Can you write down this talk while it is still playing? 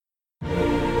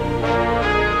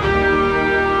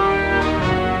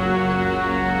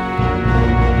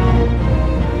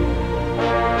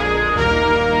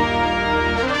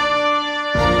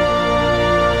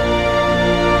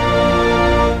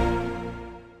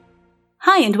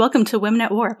Hi, and welcome to Women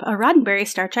at Warp, a Roddenberry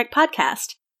Star Trek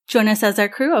podcast. Join us as our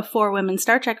crew of 4 women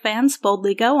Star Trek fans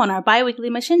boldly go on our bi-weekly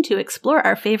mission to explore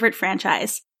our favorite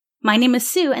franchise. My name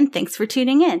is Sue, and thanks for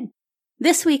tuning in.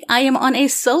 This week, I am on a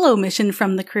solo mission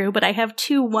from the crew, but I have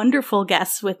 2 wonderful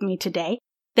guests with me today.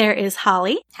 There is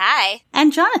Holly. Hi.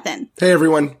 And Jonathan. Hey,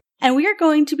 everyone. And we are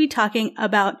going to be talking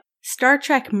about Star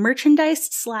Trek merchandise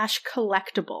 /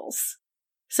 collectibles.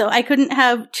 So I couldn't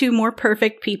have 2 more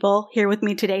perfect people here with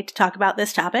me today to talk about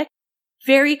this topic.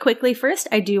 Very quickly first,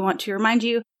 I do want to remind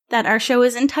you that our show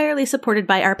is entirely supported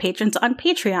by our patrons on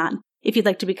Patreon. If you'd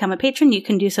like to become a patron, you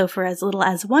can do so for as little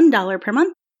as $1 per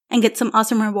month and get some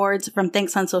awesome rewards from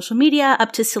thanks on social media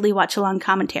up to silly watch-along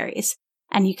commentaries.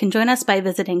 And you can join us by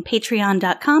visiting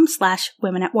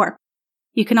patreon.com/womenatwarp.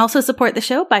 You can also support the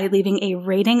show by leaving a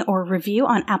rating or review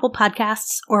on Apple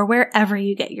Podcasts or wherever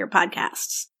you get your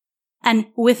podcasts. And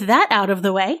with that out of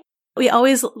the way, we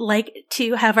always like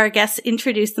to have our guests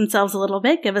introduce themselves a little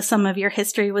bit, give us some of your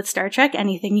history with Star Trek,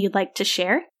 anything you'd like to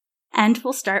share. And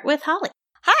we'll start with Holly.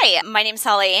 Hi, my name's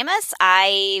Holly Amos.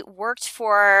 I worked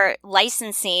for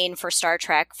licensing for Star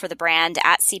Trek for the brand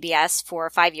at CBS for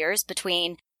 5 years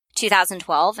between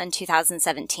 2012 and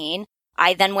 2017.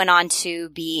 I then went on to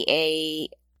be a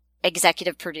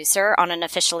executive producer on an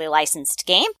officially licensed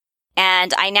game.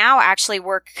 And I now actually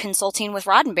work consulting with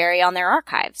Roddenberry on their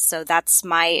archives. So that's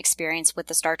my experience with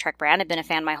the Star Trek brand. I've been a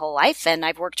fan my whole life, and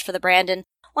I've worked for the brand in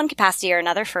one capacity or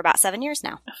another for about 7 years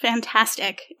now.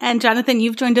 Fantastic. And Jonathan,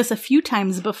 you've joined us a few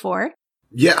times before.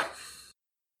 Yeah.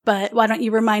 But why don't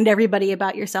you remind everybody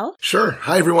about yourself? Sure.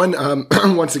 Hi, everyone.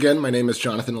 Once again, my name is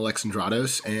Jonathan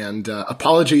Alexandrados, and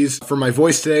apologies for my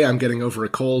voice today. I'm getting over a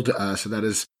cold, so that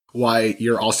is why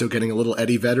you're also getting a little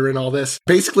Eddie Vedder in all this.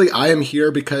 Basically, I am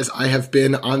here because I have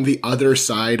been on the other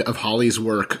side of Holly's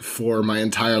work for my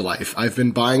entire life. I've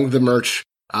been buying the merch.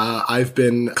 I've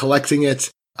been collecting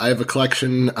it. I have a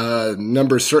collection,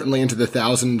 numbers certainly into the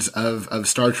thousands of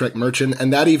Star Trek merchant,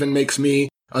 and that even makes me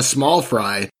a small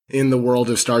fry in the world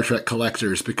of Star Trek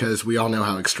collectors because we all know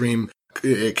how extreme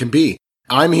it can be.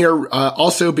 I'm here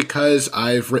also because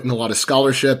I've written a lot of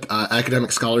scholarship,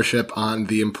 academic scholarship on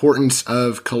the importance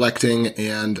of collecting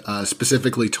and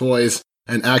specifically toys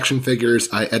and action figures.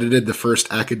 I edited the first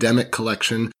academic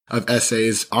collection of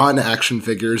essays on action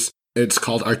figures. It's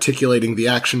called Articulating the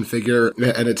Action Figure,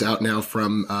 and it's out now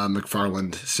from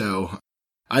McFarland. So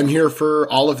I'm here for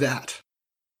all of that.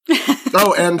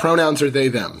 Oh, and pronouns are they,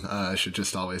 them. I should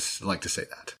just always like to say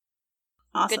that.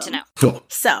 Awesome. Good to know. Cool.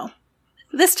 So,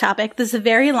 this is a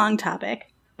very long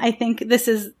topic. I think this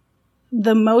is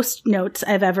the most notes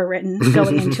I've ever written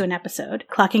going into an episode,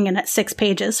 clocking in at 6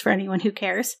 pages for anyone who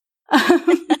cares.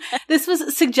 This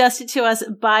was suggested to us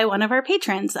by one of our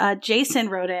patrons. Jason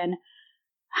wrote in,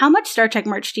 how much Star Trek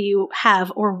merch do you have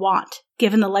or want,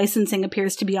 given the licensing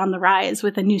appears to be on the rise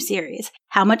with a new series?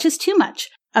 How much is too much?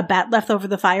 A bat left over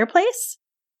the fireplace?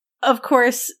 Of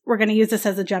course, we're going to use this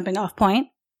as a jumping off point,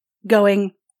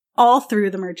 going all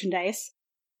through the merchandise.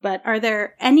 But are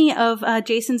there any of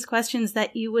Jason's questions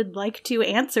that you would like to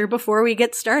answer before we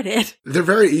get started? They're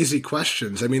very easy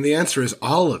questions. I mean, the answer is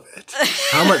all of it.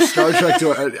 How much Star Trek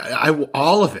do I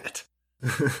all of it.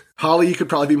 Holly, you could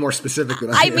probably be more specific than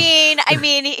I am. I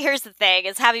mean, here's the thing: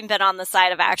 is having been on the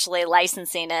side of actually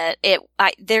licensing it,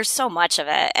 there's so much of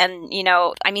it, and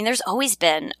there's always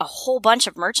been a whole bunch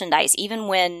of merchandise. Even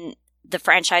when the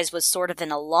franchise was sort of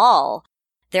in a lull,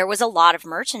 there was a lot of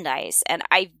merchandise, and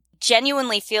I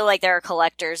genuinely feel like there are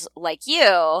collectors like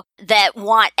you that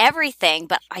want everything.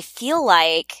 But I feel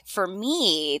like for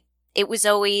me, it was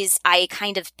always I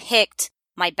kind of picked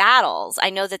my battles. I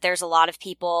know that there's a lot of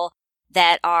people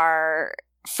that are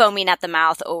foaming at the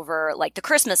mouth over like the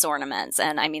Christmas ornaments.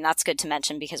 And I mean, that's good to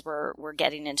mention because we're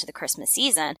getting into the Christmas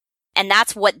season, and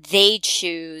that's what they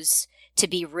choose to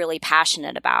be really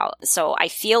passionate about. So I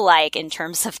feel like in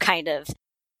terms of kind of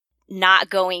not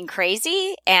going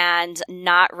crazy and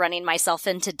not running myself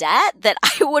into debt, that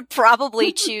I would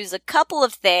probably choose a couple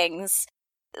of things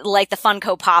like the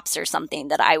Funko Pops or something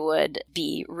that I would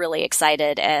be really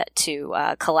excited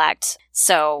to collect.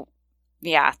 So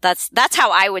yeah, that's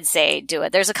how I would say do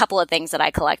it. There's a couple of things that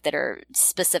I collect that are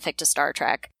specific to Star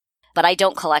Trek, but I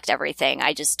don't collect everything.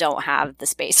 I just don't have the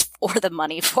space or the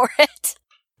money for it.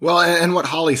 Well, and what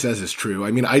Holly says is true. I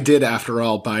mean, I did, after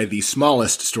all, buy the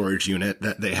smallest storage unit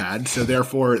that they had, so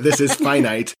therefore this is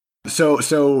finite. So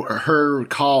her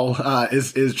call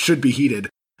should be heeded.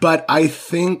 But I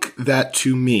think that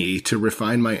to me, to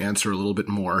refine my answer a little bit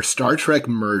more, Star Trek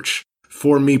merch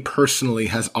for me personally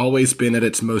has always been at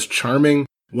its most charming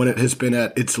when it has been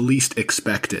at its least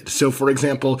expected. So, for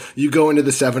example, you go into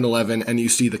the 7-Eleven and you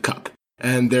see the cup.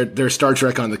 and they're Star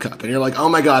Trek on the cup. And you're like, oh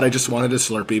my God, I just wanted a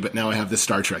Slurpee, but now I have this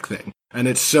Star Trek thing. And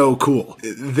it's so cool.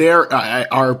 There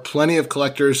are plenty of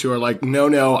collectors who are like,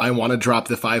 no, I want to drop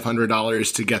the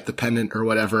 $500 to get the pendant or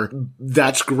whatever.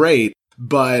 That's great.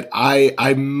 But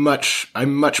I much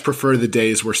prefer the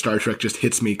days where Star Trek just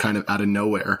hits me kind of out of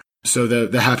nowhere. So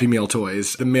the Happy Meal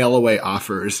toys, the mail away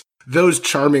offers, those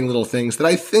charming little things that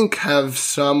I think have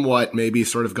somewhat maybe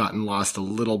sort of gotten lost a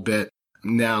little bit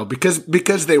now because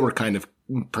they were kind of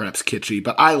perhaps kitschy,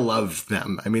 but I love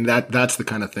them. I mean, that's the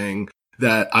kind of thing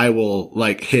that I will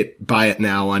buy it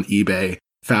now on eBay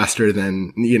faster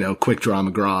than, Quick Draw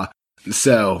McGraw.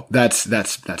 So that's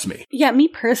me. Yeah, me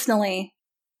personally,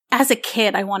 as a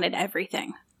kid, I wanted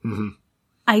everything. Mm-hmm.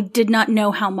 I did not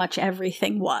know how much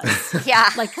everything was. Yeah.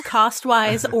 Like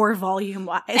cost-wise or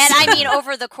volume-wise. And I mean,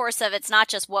 over the course of, it's not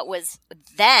just what was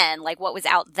then, like what was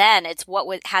out then, it's what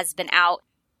has been out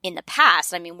in the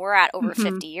past. I mean, we're at over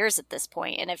 50 years at this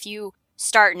point. And if you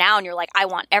start now and you're like, I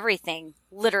want everything,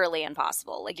 literally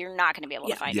impossible. Like, you're not going to be able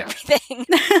to find everything.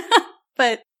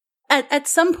 But at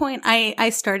some point, I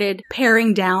started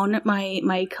paring down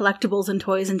my collectibles and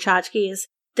toys and tchotchkes.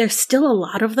 There's still a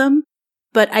lot of them.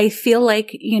 But I feel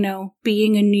like,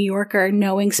 being a New Yorker,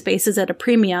 knowing spaces at a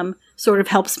premium sort of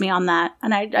helps me on that.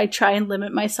 And I try and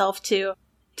limit myself to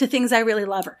things I really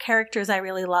love or characters I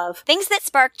really love. Things that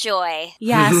spark joy.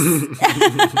 Yes.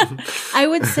 I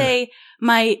would say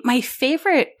my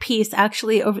favorite piece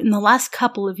actually over in the last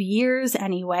couple of years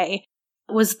anyway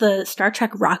was the Star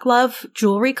Trek Rock Love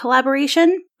jewelry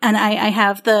collaboration. And I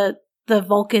have the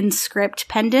Vulcan script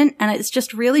pendant, and it's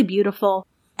just really beautiful.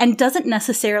 And doesn't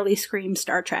necessarily scream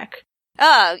Star Trek.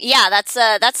 Oh, yeah,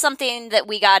 that's something that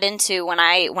we got into when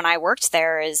I worked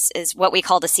there is what we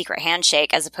called a secret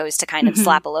handshake as opposed to kind of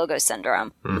slap a logo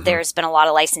syndrome. Mm-hmm. There's been a lot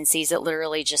of licensees that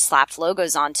literally just slapped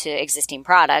logos onto existing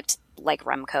product, like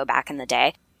Remco back in the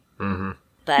day. Mm-hmm.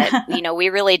 But, we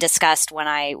really discussed when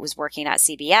I was working at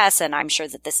CBS, and I'm sure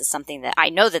that this is something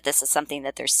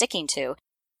that they're sticking to,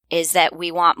 is that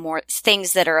we want more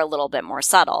things that are a little bit more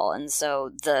subtle. And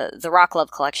so the Rock Love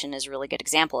collection is a really good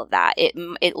example of that.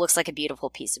 It looks like a beautiful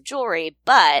piece of jewelry,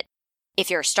 but if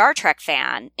you're a Star Trek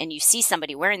fan and you see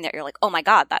somebody wearing that, you're like, oh my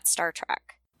God, that's Star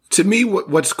Trek. To me,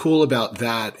 what's cool about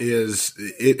that is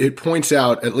it points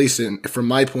out, at least from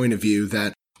my point of view,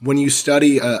 that when you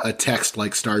study a text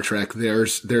like Star Trek,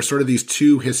 there's sort of these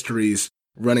two histories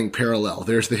running parallel.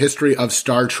 There's the history of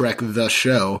Star Trek, the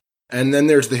show, and then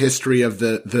there's the history of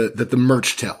the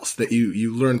merch tells that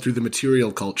you learn through the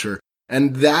material culture.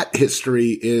 And that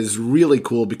history is really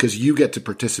cool because you get to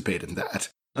participate in that.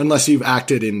 Unless you've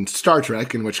acted in Star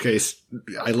Trek, in which case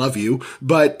I love you.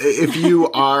 But if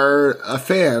you are a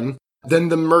fan, then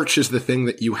the merch is the thing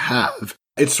that you have.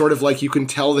 It's sort of like you can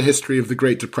tell the history of the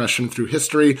Great Depression through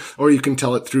history, or you can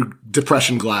tell it through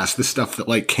Depression glass, the stuff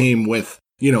that came with,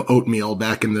 oatmeal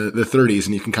back in the 30s,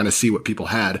 and you can kind of see what people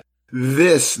had.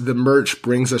 The merch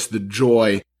brings us the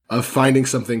joy of finding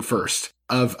something first,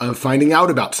 of finding out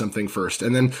about something first,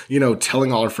 and then,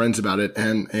 telling all our friends about it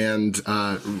and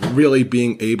really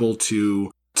being able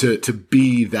to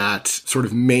be that sort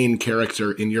of main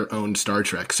character in your own Star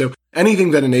Trek. So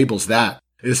anything that enables that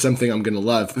is something I'm going to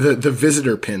love. The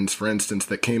visitor pins, for instance,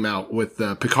 that came out with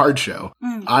the Picard show.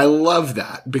 I love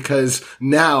that because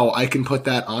now I can put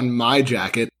that on my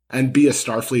jacket and be a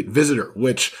Starfleet visitor,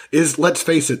 which is, let's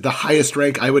face it, the highest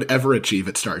rank I would ever achieve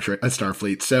at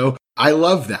Starfleet. So I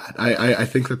love that. I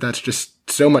think that that's just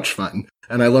so much fun,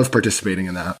 and I love participating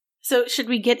in that. So should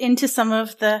we get into some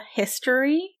of the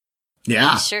history?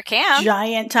 Yeah. Sure can.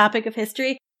 Giant topic of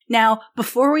history. Now,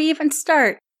 before we even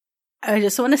start, I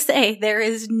just want to say there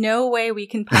is no way we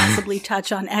can possibly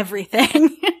touch on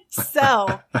everything.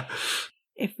 So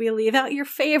if we leave out your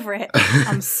favorite,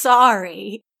 I'm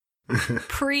sorry.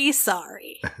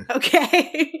 Pre-sorry.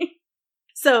 Okay.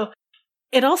 So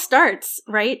it all starts,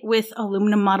 right, with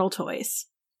aluminum model toys.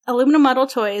 Aluminum model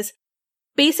toys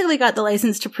basically got the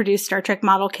license to produce Star Trek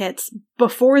model kits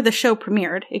before the show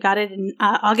premiered. It got it in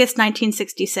August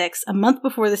 1966, a month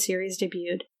before the series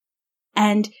debuted.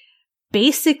 And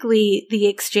basically the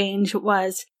exchange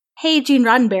was, hey, Gene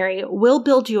Roddenberry, we'll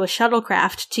build you a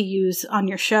shuttlecraft to use on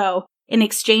your show in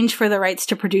exchange for the rights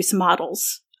to produce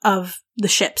models of the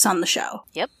ships on the show.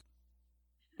 Yep.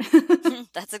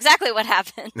 That's exactly what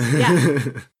happened. Yeah.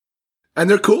 And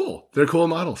they're cool. They're cool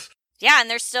models. Yeah, and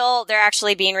they're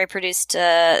actually being reproduced,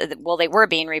 they were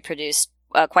being reproduced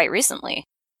quite recently.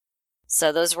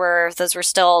 So those were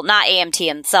still not AMT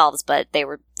themselves, but they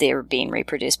were being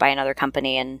reproduced by another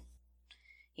company, and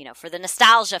for the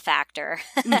nostalgia factor.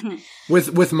 Mm-hmm.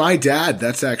 With my dad,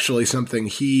 that's actually something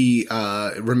he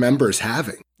remembers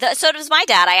having. So does my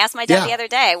dad. I asked my dad Yeah. the other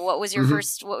day, what was your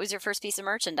first piece of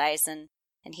merchandise? And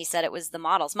he said it was the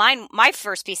models. My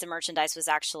first piece of merchandise was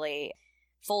actually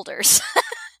folders,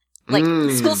 like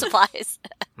school supplies.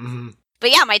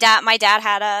 But yeah, my dad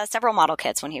had several model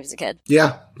kits when he was a kid.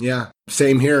 Yeah.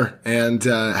 Same here, and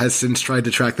has since tried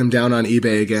to track them down on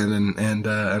eBay again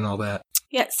and all that.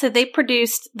 Yeah, so they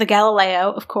produced the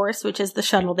Galileo, of course, which is the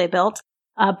shuttle they built,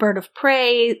 Bird of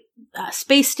Prey,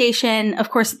 Space Station. Of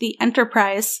course, the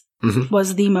Enterprise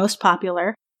was the most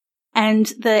popular. And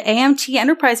the AMT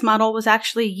Enterprise model was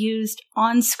actually used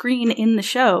on screen in the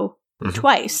show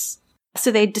twice.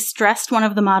 So they distressed one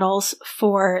of the models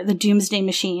for the Doomsday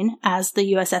Machine as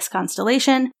the USS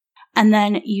Constellation, and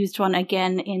then used one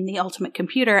again in the Ultimate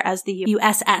Computer as the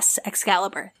USS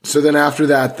Excalibur. So then after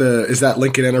that, is that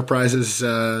Lincoln Enterprises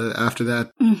after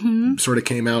that sort of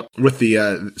came out with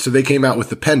the, so they came out with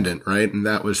the pendant, right? And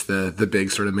that was the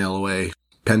big sort of mail away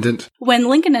pendant. When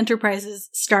Lincoln Enterprises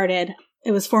started,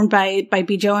 it was formed by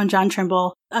B. Joe and John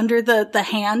Trimble under the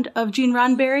hand of Gene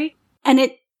Roddenberry, and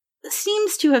it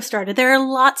seems to have started. There are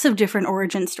lots of different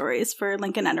origin stories for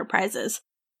Lincoln Enterprises,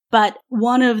 but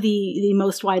one of the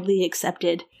most widely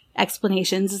accepted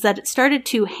explanations is that it started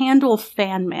to handle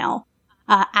fan mail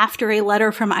after a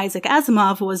letter from Isaac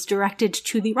Asimov was directed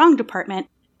to the wrong department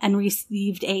and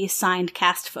received a signed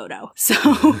cast photo. So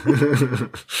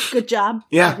good job,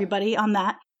 everybody, on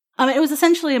that. It was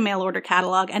essentially a mail order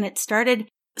catalog, and it started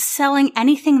selling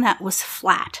anything that was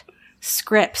flat.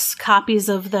 Scripts, copies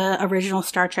of the original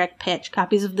Star Trek pitch,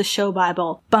 copies of the show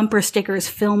Bible, bumper stickers,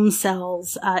 film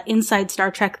cells, Inside Star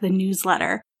Trek, the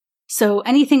newsletter. So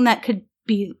anything that could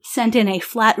be sent in a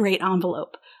flat rate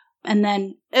envelope. And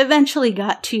then eventually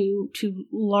got to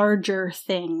larger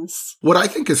things. What I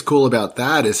think is cool about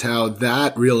that is how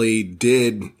that really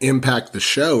did impact the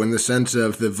show in the sense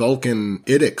of the Vulcan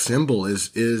IDIC symbol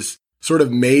is sort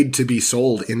of made to be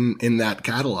sold in that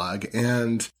catalog.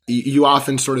 And you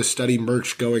often sort of study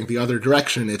merch going the other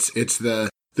direction. It's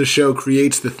the show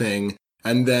creates the thing,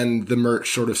 and then the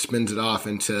merch sort of spins it off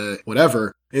into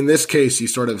whatever. In this case, you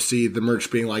sort of see the merch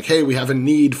being like, hey, we have a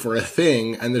need for a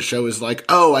thing. And the show is like,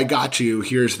 oh, I got you.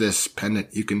 Here's this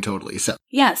pendant you can totally sell.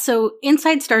 Yeah. So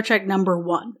Inside Star Trek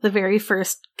 #1, the very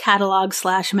first catalog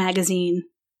 / magazine,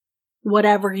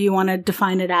 whatever you want to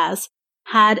define it as,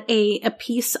 had a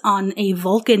piece on a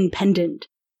Vulcan pendant.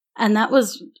 And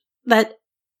that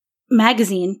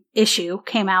magazine issue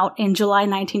came out in July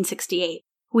 1968.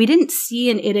 We didn't see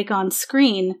an IDIC on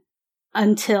screen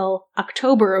until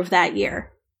October of that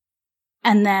year.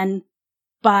 And then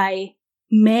by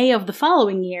May of the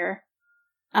following year,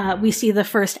 we see the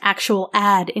first actual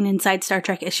ad in Inside Star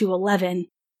Trek issue 11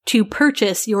 to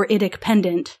purchase your IDIC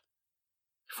pendant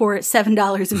for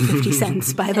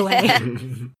 $7.50, by the way.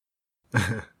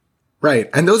 Right.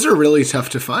 And those are really tough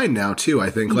to find now, too, I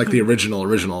think, like the original,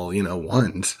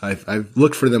 ones. I've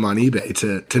looked for them on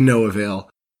eBay to no avail.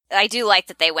 I do like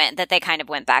that they kind of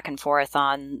went back and forth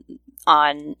on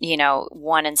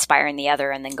one inspiring the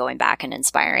other and then going back and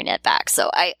inspiring it back. So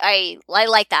I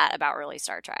like that about early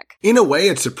Star Trek. In a way,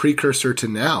 it's a precursor to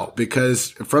now,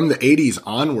 because from the 80s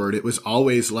onward, it was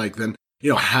always like then,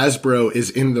 Hasbro is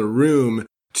in the room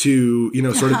to,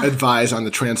 sort of advise on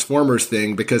the Transformers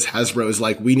thing, because Hasbro is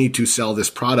like, we need to sell this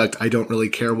product. I don't really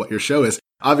care what your show is.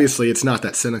 Obviously, it's not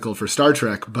that cynical for Star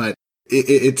Trek, but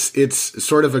it's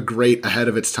sort of a great ahead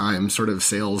of its time sort of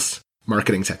sales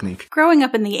marketing technique. Growing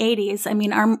up in the 80s, I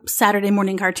mean, our Saturday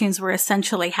morning cartoons were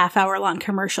essentially half-hour-long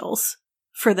commercials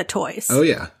for the toys. Oh,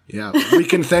 yeah. Yeah. We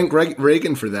can thank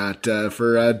Reagan for that,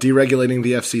 for deregulating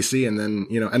the FCC. And then,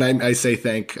 and I say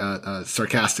thank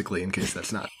sarcastically in case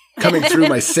that's not coming through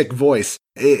my sick voice.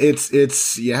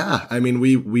 It's yeah. I mean,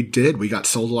 we got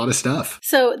sold a lot of stuff.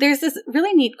 So there's this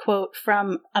really neat quote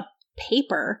from a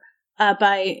paper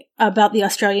about the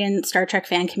Australian Star Trek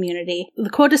fan community. The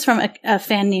quote is from a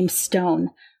fan named Stone,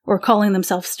 or calling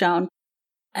themselves Stone,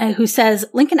 who says,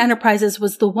 Lincoln Enterprises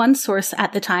was the one source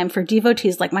at the time for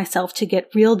devotees like myself to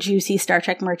get real juicy Star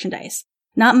Trek merchandise.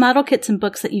 Not model kits and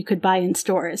books that you could buy in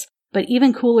stores, but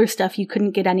even cooler stuff you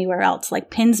couldn't get anywhere else, like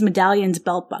pins, medallions,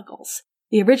 belt buckles,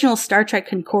 the original Star Trek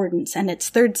Concordance and its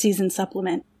 3rd season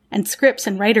supplement, and scripts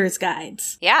and writer's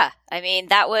guides. Yeah. I mean,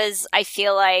 I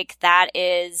feel like that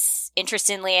is,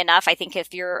 interestingly enough, I think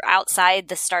if you're outside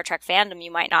the Star Trek fandom,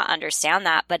 you might not understand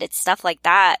that, but it's stuff like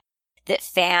that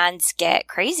fans get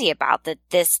crazy about, that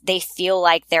they feel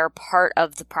like they're part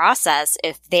of the process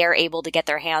if they're able to get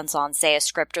their hands on, say, a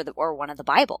script or one of the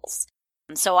Bibles.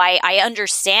 And so I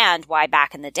understand why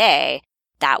back in the day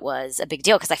that was a big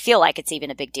deal, because I feel like it's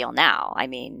even a big deal now. I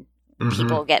mean,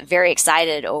 people get very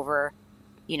excited over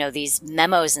these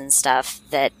memos and stuff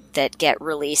that get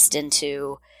released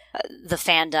into the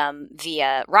fandom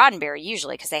via Roddenberry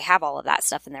usually, because they have all of that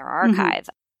stuff in their archive.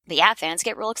 But yeah, fans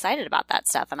get real excited about that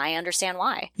stuff, and I understand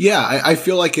why. Yeah, I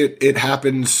feel like it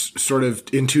happens sort of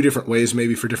in two different ways,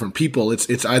 maybe for different people.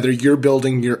 It's either you're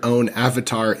building your own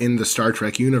avatar in the Star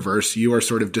Trek universe. You are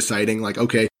sort of deciding like,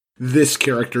 okay, this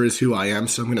character is who I am,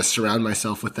 so I'm going to surround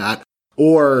myself with that.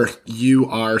 Or you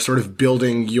are sort of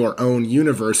building your own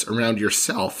universe around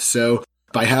yourself. So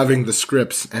by having the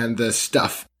scripts and the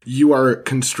stuff, you are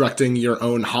constructing your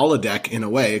own holodeck in a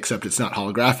way, except it's not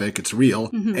holographic, it's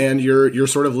real, and you're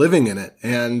sort of living in it.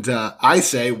 And I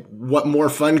say, what more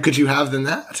fun could you have than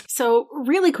that? So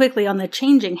really quickly on the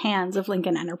changing hands of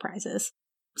Lincoln Enterprises.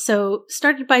 So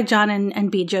started by John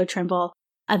and B. Joe Trimble,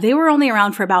 they were only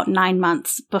around for about 9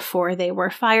 months before they were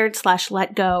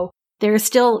fired/let go. There's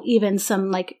still even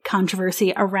some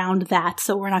controversy around that,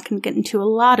 so we're not going to get into a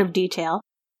lot of detail.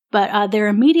 But their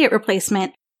immediate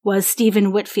replacement was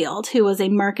Stephen Whitfield, who was a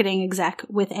marketing exec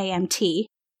with AMT.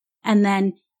 And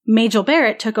then Majel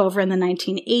Barrett took over in the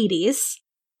 1980s.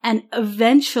 And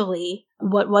eventually,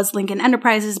 what was Lincoln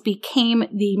Enterprises became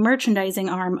the merchandising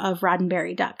arm of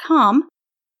Roddenberry.com,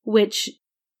 which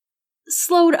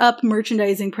slowed up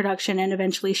merchandising production and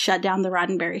eventually shut down the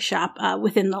Roddenberry shop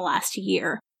within the last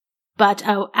year. But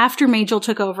after Majel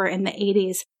took over in the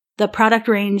 80s, the product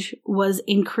range was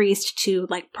increased to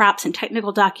props and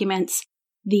technical documents.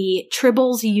 The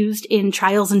tribbles used in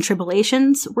Trials and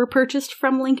Tribulations were purchased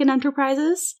from Lincoln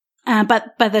Enterprises.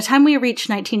 But by the time we reached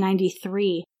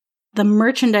 1993, the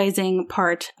merchandising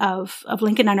part of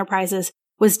Lincoln Enterprises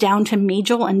was down to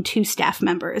Majel and 2 staff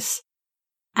members.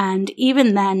 And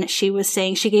even then, she was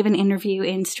saying, she gave an interview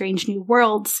in Strange New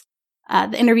Worlds.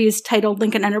 The interview is titled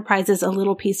Lincoln Enterprises, A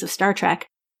Little Piece of Star Trek.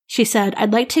 She said,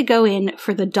 "I'd like to go in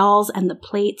for the dolls and the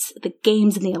plates, the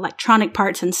games and the electronic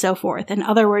parts and so forth. In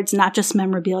other words, not just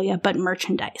memorabilia, but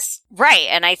merchandise." Right.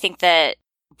 And I think that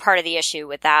part of the issue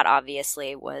with that,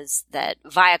 obviously, was that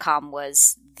Viacom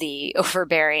was the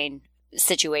overbearing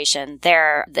situation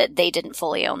there, that they didn't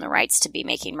fully own the rights to be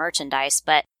making merchandise.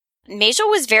 But Majel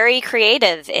was very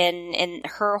creative in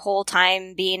her whole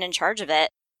time being in charge of it.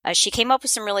 She came up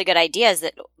with some really good ideas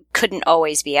that couldn't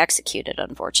always be executed,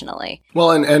 unfortunately.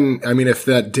 Well, and I mean, if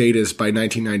that date is by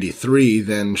 1993,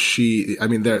 then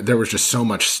there was just so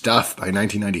much stuff by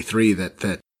 1993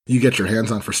 that you get your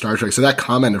hands on for Star Trek. So that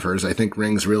comment of hers, I think,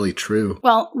 rings really true.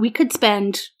 Well, we could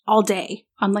spend all day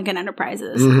on Lincoln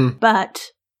Enterprises, but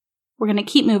we're going to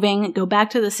keep moving, go back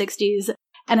to the 60s,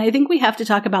 and I think we have to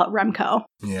talk about Remco.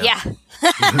 Yeah.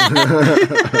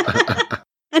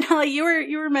 And Holly,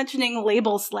 you were mentioning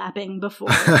label slapping before.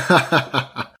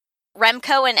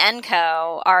 Remco and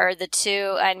Enco are the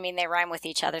two, I mean, they rhyme with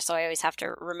each other, so I always have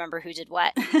to remember who did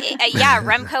what. Yeah,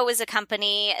 Remco was a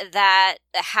company that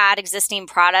had existing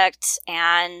product,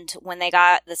 and when they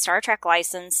got the Star Trek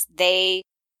license, they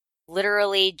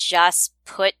literally just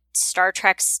put Star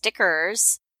Trek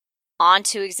stickers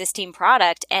onto existing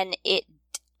product, and it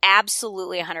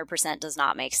absolutely 100% does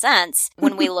not make sense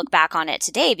when we look back on it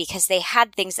today, because they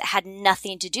had things that had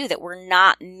nothing to do, that were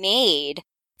not made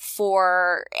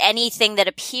for anything that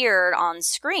appeared on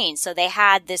screen. So they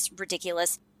had this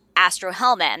ridiculous Astro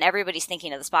helmet, and everybody's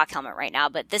thinking of the Spock helmet right now,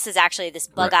 but this is actually this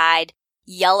bug-eyed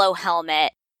yellow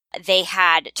helmet. They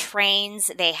had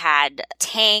trains, they had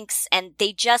tanks, and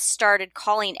they just started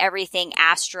calling everything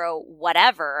Astro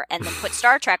whatever and then put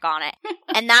Star Trek on it.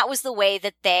 And that was the way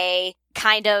that they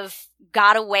kind of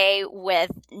got away with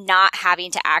not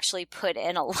having to actually put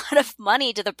in a lot of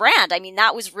money to the brand. I mean,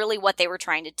 that was really what they were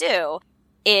trying to do,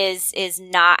 is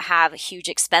not have huge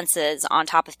expenses on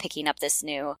top of picking up this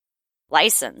new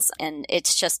license. And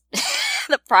it's just,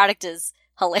 the product is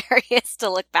hilarious to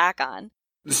look back on.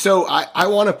 So I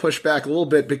want to push back a little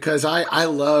bit, because I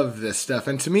love this stuff,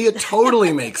 and to me it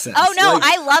totally makes sense. Oh no,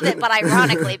 I love it, but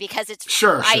ironically, because it's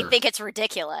sure. I think it's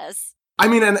ridiculous. I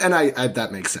mean, and I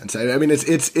that makes sense. I mean, it's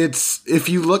if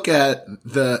you look at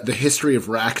the history of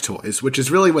rack toys, which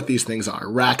is really what these things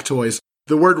are, rack toys.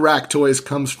 The word rack toys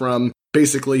comes from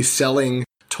basically selling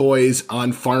toys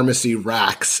on pharmacy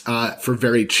racks for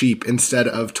very cheap instead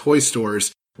of toy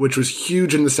stores, which was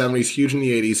huge in the 70s, huge in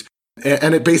the 80s.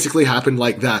 And it basically happened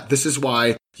like that. This is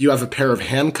why you have a pair of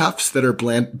handcuffs that are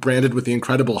branded with the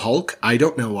Incredible Hulk. I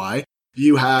don't know why.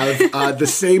 You have the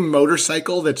same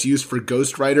motorcycle that's used for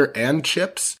Ghost Rider and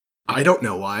Chips. I don't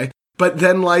know why. But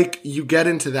then, you get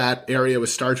into that area with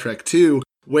Star Trek 2,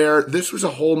 where this was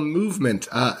a whole movement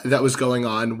that was going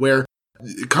on, where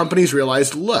companies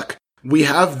realized, look, we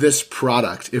have this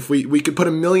product. If we could put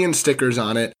 1 million stickers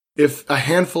on it, if a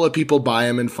handful of people buy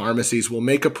them in pharmacies, we'll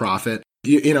make a profit.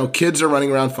 Kids are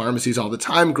running around pharmacies all the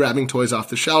time, grabbing toys off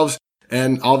the shelves.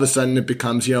 And all of a sudden it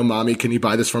becomes, mommy, can you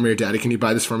buy this for me? Or daddy, can you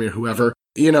buy this for me? Or whoever.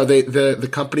 The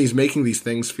companies making these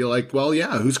things feel like, well,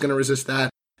 yeah, who's going to resist that?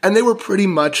 And they were pretty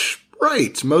much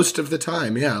right most of the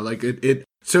time. Yeah. Like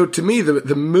so to me,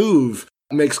 the move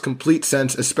makes complete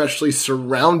sense, especially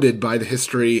surrounded by the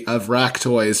history of rack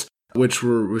toys, which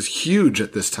was huge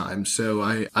at this time. So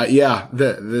I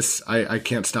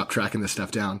can't stop tracking this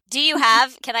stuff down.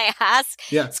 Can I ask?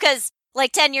 Yeah. It's because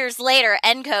 10 years later,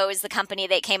 Enco is the company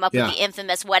that came up with the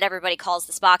infamous what everybody calls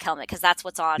the Spock helmet, because that's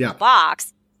what's on the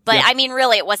box. But I mean,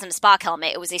 really, it wasn't a Spock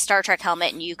helmet. It was a Star Trek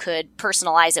helmet, and you could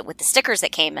personalize it with the stickers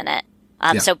that came in it.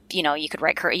 So, you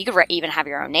could even have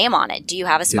your own name on it. Do you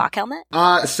have a Spock helmet?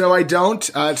 So I don't.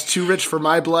 It's too rich for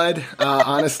my blood.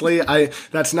 Honestly,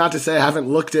 that's not to say I haven't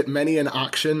looked at many an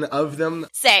auction of them.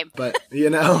 Same. But,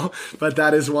 but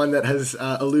that is one that has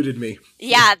eluded me.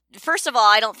 Yeah. First of all,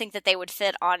 I don't think that they would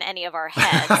fit on any of our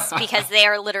heads because they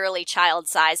are literally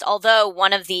child-sized. Although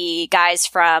one of the guys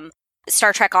from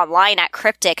Star Trek Online at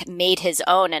Cryptic made his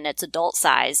own, and it's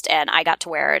adult-sized, and I got to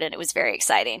wear it, and it was very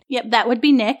exciting. Yep, that would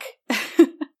be Nick.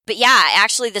 But yeah,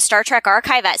 actually, the Star Trek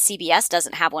archive at CBS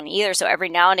doesn't have one either, so every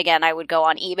now and again I would go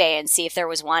on eBay and see if there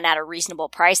was one at a reasonable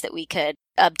price that we could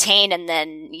obtain and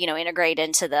then, integrate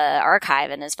into the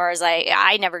archive. And as far as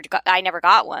I never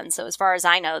got one, so as far as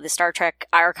I know, the Star Trek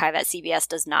archive at CBS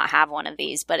does not have one of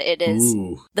these, but it is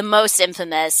the most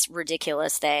infamous,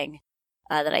 ridiculous thing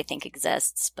that I think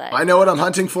exists. But I know what I'm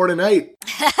hunting for tonight.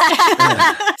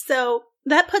 So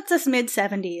that puts us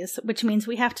mid-70s, which means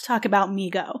we have to talk about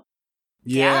Mego.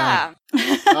 Yeah.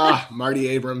 Marty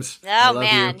Abrams. Oh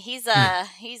man, he's a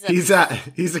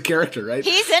character, right?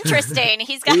 He's interesting.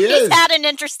 He's had an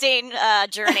interesting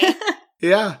journey.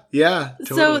 Yeah, totally.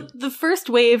 So the first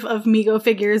wave of Mego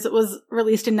figures was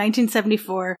released in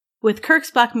 1974 with Kirk,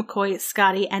 Spock, McCoy,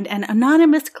 Scotty, and an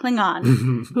anonymous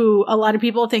Klingon, who a lot of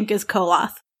people think is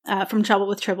Koloth from Trouble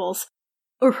with Tribbles.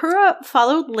 Uhura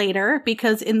followed later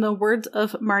because, in the words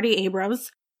of Marty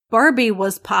Abrams, Barbie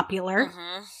was popular.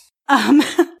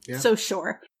 So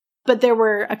sure. But there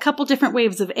were a couple different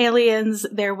waves of aliens.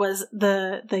 There was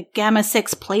the Gamma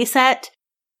 6 playset.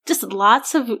 Just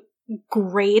lots of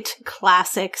great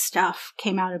classic stuff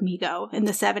came out of Mego in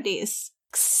the 70s.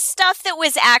 Stuff that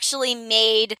was actually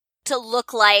made to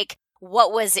look like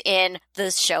what was in the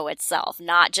show itself,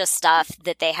 not just stuff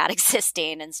that they had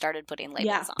existing and started putting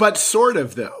labels on. But sort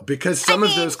of, though, because some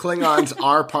of those Klingons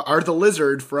are the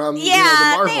lizard from the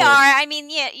Marvel. They are. I mean,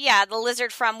 the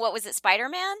lizard from, what was it,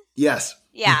 Spider-Man? Yes.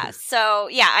 Yeah, so,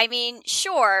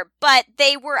 sure, but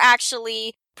they were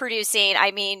actually producing,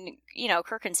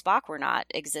 Kirk and Spock were not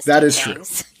existing That is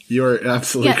things. True. You're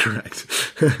absolutely correct.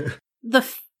 The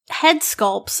head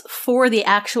sculpts for the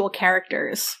actual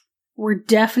characters were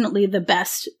definitely the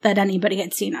best that anybody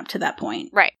had seen up to that point.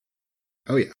 Right.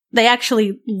 Oh, yeah. They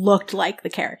actually looked like the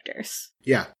characters.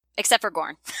 Yeah. Except for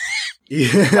Gorn.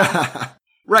 Yeah.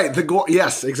 Right. The Gorn.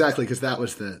 Yes, exactly. Because that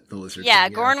was the lizard. Yeah.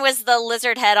 Thing, Gorn was the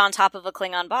lizard head on top of a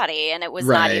Klingon body. And it was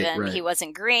not even, he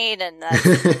wasn't green. And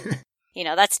that's,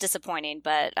 that's disappointing.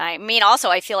 But also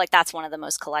I feel like that's one of the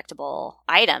most collectible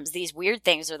items. These weird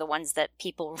things are the ones that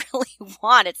people really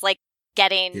want. It's like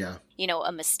getting,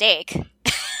 a mistake.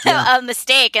 A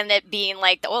mistake, and it being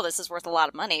like, this is worth a lot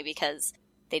of money because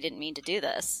they didn't mean to do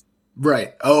this.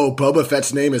 Right. Oh, Boba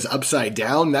Fett's name is upside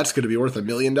down. That's going to be worth $1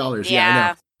 million.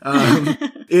 Yeah, I know.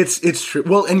 It's true.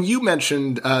 Well, and you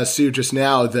mentioned, Sue, just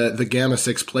now, the Gamma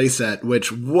 6 playset,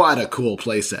 which, what a cool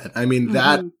playset. I mean,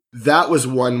 that was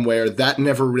one where that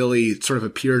never really sort of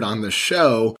appeared on the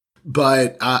show,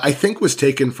 but I think was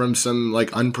taken from some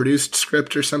unproduced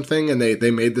script or something, and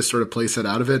they made this sort of playset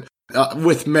out of it.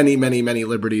 With many, many, many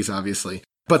liberties, obviously.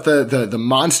 But the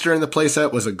monster in the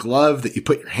playset was a glove that you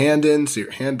put your hand in, so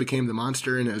your hand became the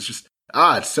monster, and it was just,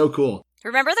 it's so cool.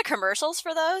 Remember the commercials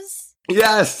for those?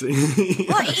 Yes! Well,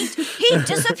 he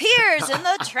disappears in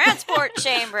the transport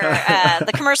chamber.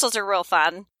 The commercials are real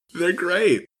fun. They're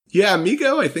great. Yeah,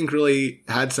 Mego, I think, really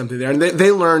had something there. And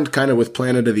they learned kind of with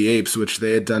Planet of the Apes, which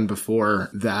they had done before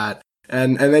that.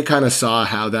 And they kind of saw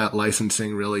how that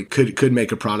licensing really could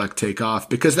make a product take off,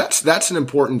 because that's an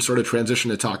important sort of transition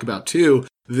to talk about too.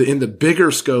 In the bigger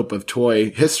scope of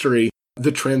toy history,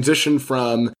 the transition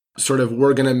from sort of,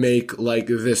 we're going to make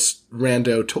this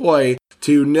rando toy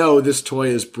to, no, this toy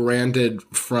is branded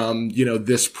from,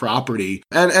 this property.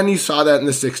 And you saw that in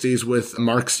the 60s with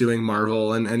Marx doing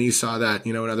Marvel, and you saw that,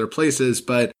 in other places.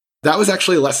 But that was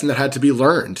actually a lesson that had to be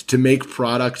learned to make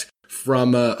product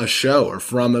from a show or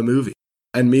from a movie.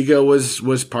 And Mego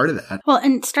was part of that. Well,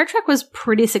 and Star Trek was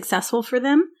pretty successful for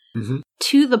them.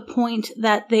 to the point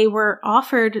that they were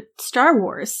offered Star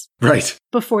Wars Right.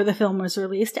 before the film was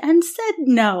released and said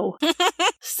no.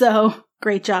 So,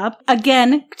 great job.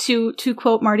 Again, to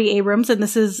quote Marty Abrams, and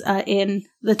this is in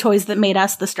The Toys That Made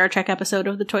Us, the Star Trek episode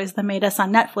of The Toys That Made Us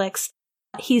on Netflix,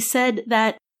 he said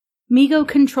that Mego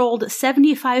controlled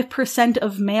 75%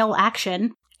 of male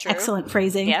action. True. Excellent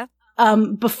phrasing. Yeah.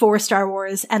 Before Star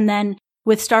Wars. And then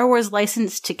with Star Wars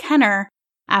licensed to Kenner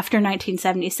after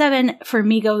 1977, for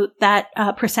Mego, that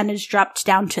percentage dropped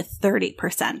down to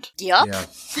 30%. Yup.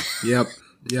 Yeah.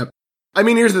 Yep. I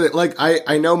mean, here's the thing. Like,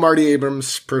 I know Marty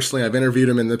Abrams personally. I've interviewed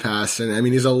him in the past. And I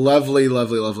mean, he's a lovely,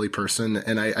 lovely, lovely person.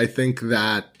 And I think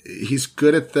that he's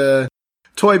good at the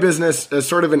toy business, as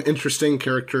sort of an interesting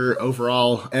character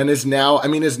overall, and is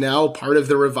now part of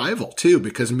the revival too,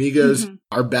 because Megos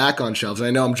are back on shelves. And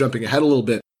I know I'm jumping ahead a little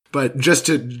bit, but just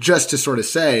to sort of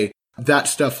say that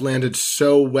stuff landed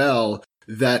so well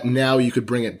that now you could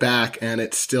bring it back and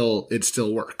it still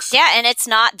works. Yeah, and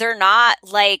they're not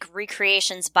like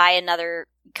recreations by another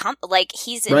like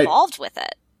he's involved with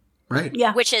it. Right.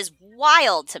 Yeah. Which is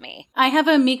wild to me. I have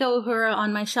a Mego Uhura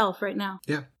on my shelf right now.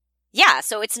 Yeah. Yeah,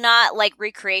 so it's not like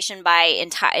recreation by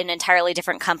an entirely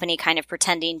different company kind of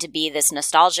pretending to be this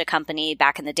nostalgia company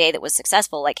back in the day that was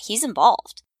successful. Like, he's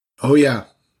involved. Oh, yeah.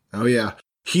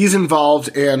 He's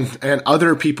involved, and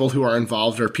other people who are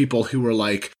involved are people who were,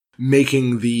 like,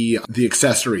 making the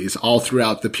accessories all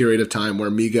throughout the period of time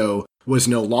where Mego was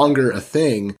no longer a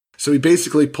thing. So he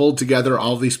basically pulled together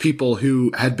all these people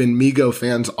who had been Mego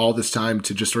fans all this time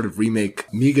to just sort of remake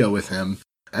Mego with him.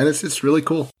 And it's really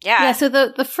cool. Yeah. So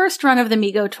the first run of the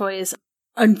Mego toys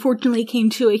unfortunately came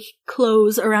to a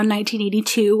close around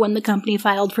 1982 when the company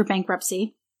filed for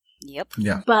bankruptcy. Yep.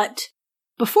 Yeah. But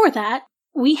before that,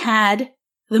 we had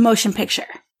the motion picture.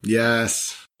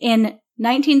 Yes. In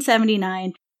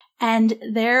 1979, and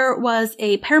there was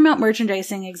a Paramount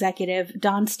merchandising executive,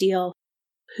 Don Steele,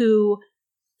 who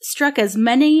struck as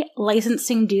many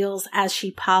licensing deals as she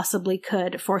possibly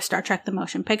could for Star Trek the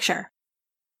Motion Picture.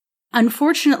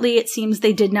 Unfortunately, it seems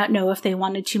they did not know if they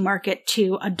wanted to market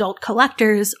to adult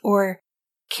collectors or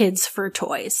kids for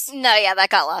toys. No, yeah, that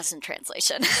got lost in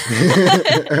translation.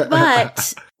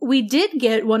 But we did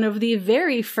get one of the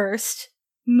very first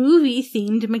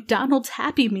movie-themed McDonald's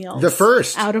Happy Meals. The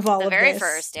first. Out of all The of very this.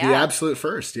 first, yeah. The absolute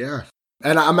first, yeah.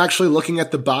 And I'm actually looking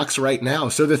at the box right now.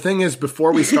 So the thing is,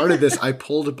 before we started this, I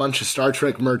pulled a bunch of Star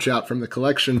Trek merch out from the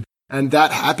collection. And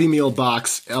that Happy Meal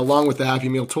box, along with the Happy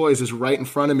Meal toys, is right in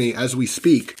front of me as we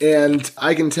speak. And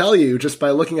I can tell you, just by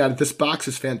looking at it, this box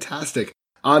is fantastic.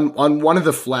 On one of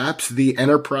the flaps, the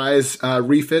Enterprise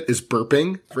refit is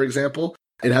burping, for example.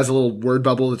 It has a little word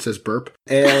bubble that says burp.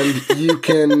 And you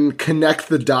can connect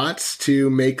the dots to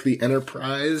make the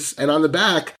Enterprise. And on the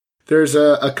back, there's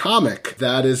a comic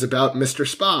that is about Mr.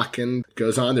 Spock and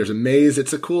goes on. There's a maze.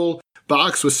 It's a cool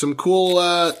box with some cool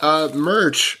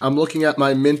merch. I'm looking at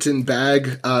my Minton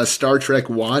bag Star Trek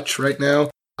watch right now.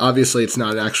 Obviously, it's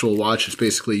not an actual watch. It's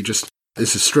basically just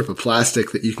this is a strip of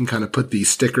plastic that you can kind of put these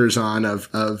stickers on of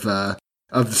the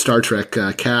Star Trek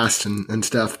cast and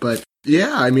stuff. But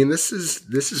yeah, I mean, this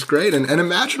is great. And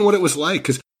imagine what it was like,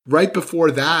 because right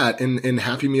before that, in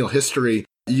Happy Meal history,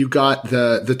 you got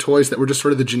the toys that were just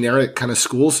sort of the generic kind of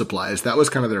school supplies. That was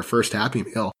kind of their first Happy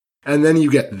Meal. And then you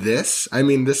get this. I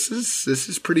mean, this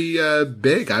is pretty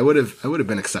big. I would have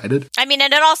been excited. I mean,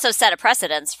 and it also set a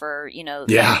precedence for,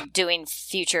 Yeah. doing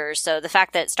future. So the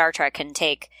fact that Star Trek can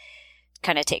take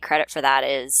credit for that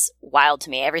is wild to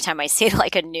me. Every time I see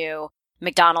like a new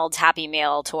McDonald's Happy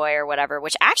Meal toy or whatever,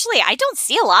 which actually I don't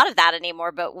see a lot of that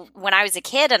anymore. But when I was a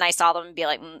kid and I saw them, I'd be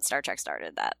like, Star Trek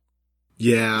started that.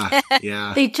 Yeah,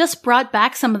 yeah. They just brought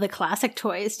back some of the classic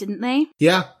toys, didn't they?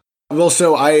 Yeah. Well,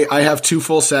 so I have 2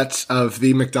 full sets of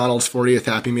the McDonald's 40th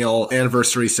Happy Meal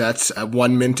anniversary sets,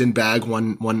 one Minton bag,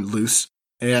 one loose.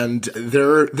 And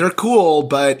they're cool,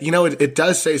 but it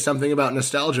does say something about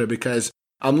nostalgia, because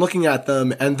I'm looking at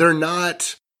them and they're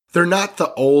not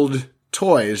the old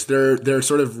toys. They're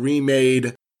sort of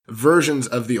remade versions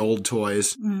of the old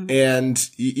toys. And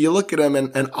you look at them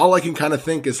and all I can kind of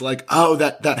think is like, oh,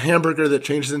 that hamburger that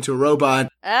changes into a robot.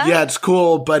 Yeah, it's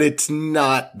cool, but it's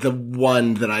not the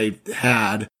one that I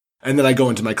had. And then I go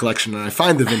into my collection and I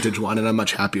find the vintage one and I'm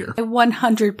much happier. I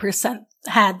 100%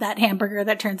 had that hamburger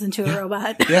that turns into a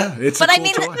robot. Yeah, it's But a I cool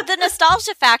mean, toy. the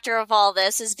nostalgia factor of all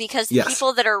this is because the Yes.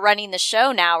 people that are running the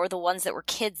show now are the ones that were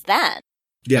kids then.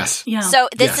 Yes. Yeah. So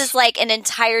this Yes. is like an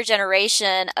entire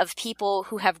generation of people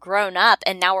who have grown up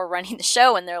and now are running the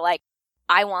show, and they're like,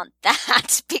 I want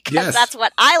that because Yes. that's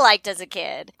what I liked as a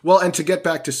kid. Well, and to get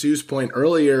back to Sue's point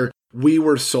earlier, we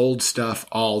were sold stuff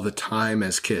all the time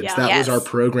as kids. Yeah. That was Yes. our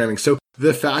programming. So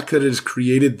the fact that it has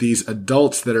created these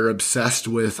adults that are obsessed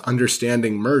with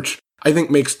understanding merch, I think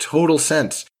makes total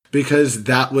sense because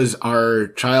that was our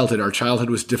childhood. Our childhood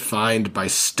was defined by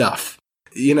stuff.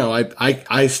 You know,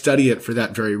 I study it for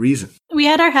that very reason. We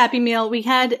had our Happy Meal. We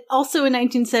had also in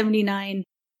 1979,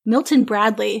 Milton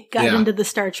Bradley got into the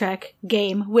Star Trek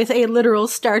game with a literal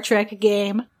Star Trek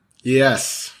game.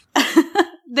 Yes.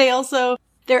 They also,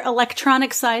 their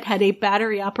electronic side had a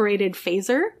battery-operated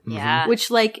phaser. Yeah.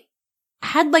 Which, like,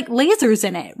 had, like, lasers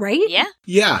in it, right? Yeah.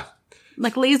 Yeah.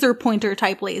 Like laser pointer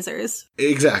type lasers.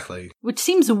 Exactly. Which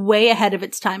seems way ahead of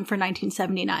its time for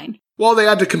 1979. Well, they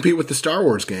had to compete with the Star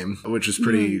Wars game, which is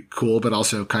pretty cool, but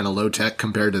also kind of low tech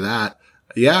compared to that.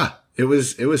 Yeah, it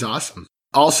was awesome.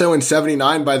 Also in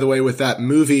 79, by the way, with that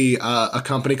movie, a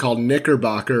company called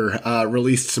Knickerbocker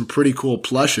released some pretty cool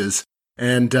plushes.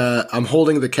 And I'm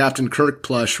holding the Captain Kirk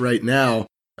plush right now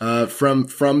from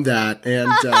that. And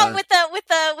with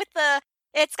the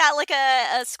it's got like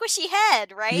a squishy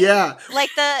head, right? Yeah.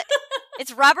 Like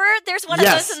it's rubber. There's one of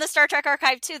those in the Star Trek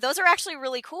archive too. Those are actually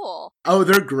really cool. Oh,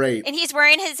 they're great. And he's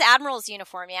wearing his Admiral's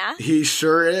uniform, yeah? He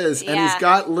sure is. Yeah. And he's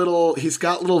got little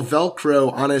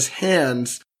Velcro on his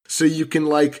hands. So you can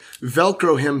like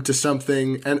Velcro him to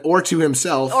something or to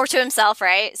himself. Or to himself,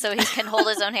 right? So he can hold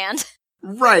his own hand.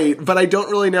 Right. But I don't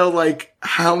really know like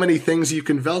how many things you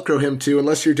can Velcro him to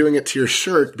unless you're doing it to your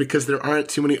shirt because there aren't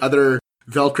too many other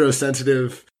Velcro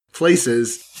sensitive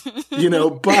places, you know,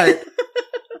 but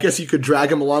I guess you could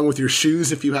drag him along with your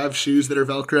shoes if you have shoes that are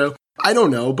Velcro. I don't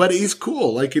know, but he's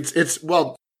cool. Like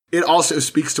well, it also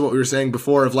speaks to what we were saying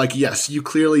before of like, yes, you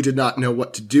clearly did not know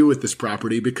what to do with this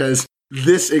property because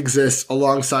this exists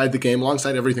alongside the game,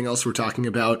 alongside everything else we're talking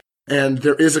about. And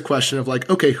there is a question of like,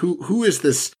 okay, who is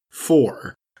this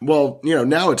for? Well, you know,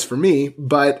 now it's for me,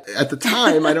 but at the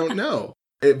time, I don't know.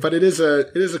 But it is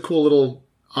a cool little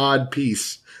odd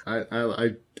piece.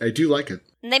 I do like it.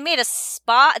 And they made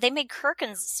They made Kirk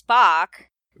and Spock.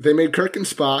 They made Kirk and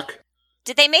Spock.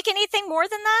 Did they make anything more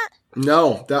than that?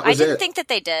 No, that was it. I didn't think that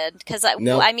they did because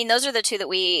I mean those are the two that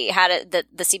we had that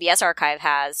the CBS archive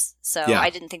has. So I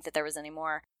didn't think that there was any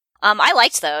more. I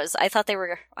liked those. I thought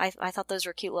I thought those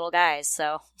were cute little guys.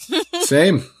 So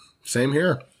Same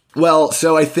here. Well,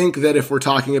 so I think that if we're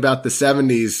talking about the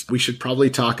 70s, we should probably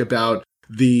talk about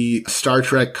the Star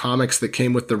Trek comics that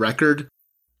came with the record.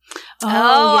 Oh, yeah.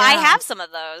 I have some of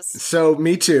those. So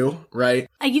me too, right?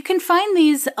 You can find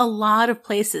these a lot of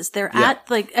places. They're at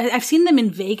like I've seen them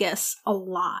in Vegas a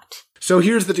lot. So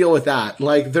here's the deal with that.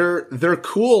 Like they're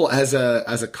cool as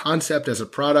a concept, as a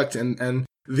product, and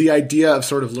the idea of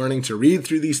sort of learning to read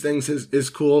through these things is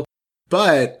cool.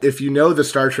 But if you know the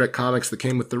Star Trek comics that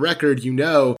came with the record, you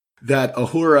know that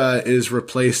Uhura is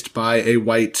replaced by a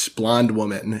white blonde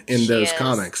woman in those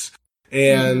comics.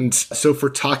 And so if we're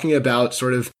talking about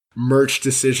sort of merch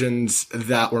decisions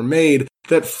that were made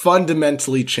that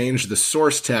fundamentally changed the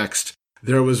source text,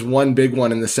 there was one big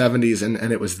one in the 70s,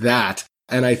 and it was that.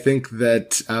 And I think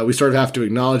that we sort of have to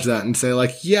acknowledge that and say,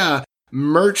 like, yeah,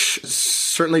 merch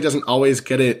certainly doesn't always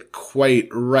get it quite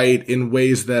right in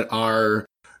ways that are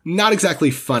not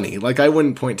exactly funny. Like, I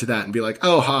wouldn't point to that and be like,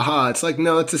 oh, haha. It's like,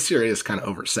 no, it's a serious kind of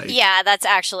oversight. Yeah, that's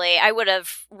actually, I would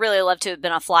have really loved to have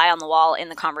been a fly on the wall in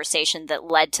the conversation that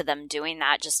led to them doing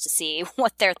that just to see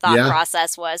what their thought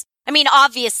process was. I mean,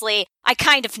 obviously, I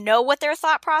kind of know what their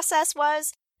thought process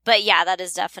was, but yeah, that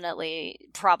is definitely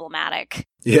problematic.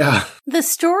 Yeah. The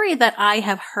story that I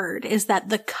have heard is that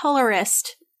the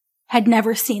colorist had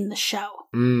never seen the show.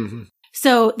 Mm-hmm.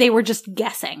 So they were just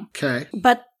guessing. Okay.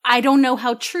 But I don't know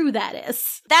how true that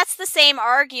is. That's the same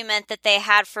argument that they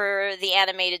had for the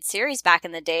animated series back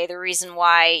in the day. The reason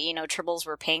why, you know, Tribbles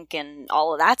were pink and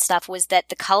all of that stuff was that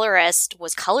the colorist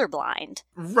was colorblind.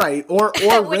 Right. Or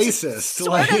racist.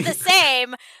 Sort of the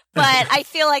same, but I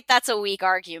feel like that's a weak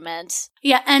argument.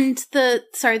 Yeah, and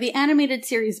the animated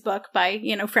series book by,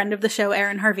 you know, friend of the show,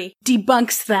 Aaron Harvey,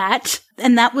 debunks that.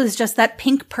 And that was just, that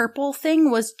pink-purple thing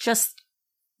was just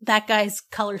that guy's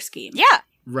color scheme. Yeah.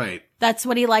 Right. That's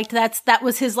what he liked. That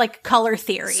was his, like, color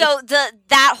theory. So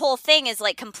that whole thing is,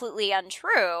 like, completely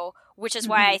untrue, which is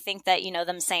why I think that, you know,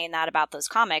 them saying that about those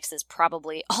comics is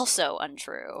probably also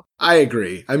untrue. I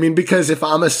agree. I mean, because if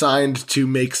I'm assigned to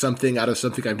make something out of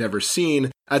something I've never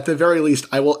seen, at the very least,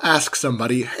 I will ask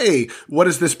somebody, hey, what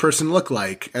does this person look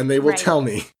like? And they will tell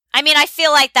me. I mean, I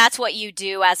feel like that's what you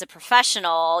do as a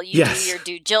professional. You do your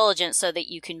due diligence so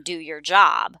that you can do your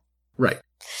job. Right.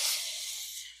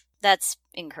 That's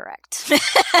incorrect.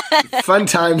 Fun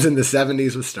times in the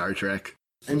 70s with Star Trek.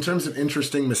 In terms of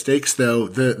interesting mistakes, though,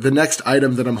 the next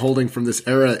item that I'm holding from this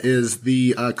era is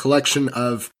the collection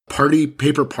of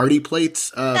paper party plates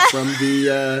from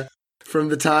from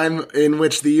the time in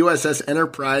which the USS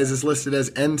Enterprise is listed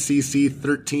as NCC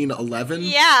 1311.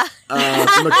 Yeah.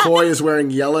 McCoy is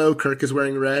wearing yellow. Kirk is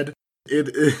wearing red.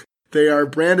 They are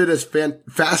branded as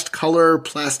fast color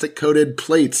plastic coated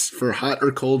plates for hot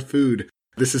or cold food.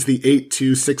 This is the 8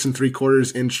 to 6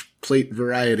 3/4 inch plate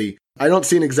variety. I don't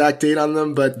see an exact date on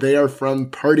them, but they are from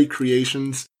Party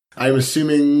Creations. I'm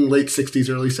assuming late 60s,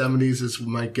 early 70s is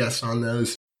my guess on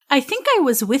those. I think I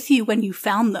was with you when you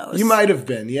found those. You might have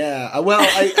been, yeah. Well,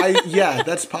 yeah,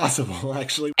 that's possible,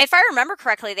 actually. If I remember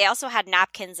correctly, they also had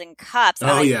napkins and cups.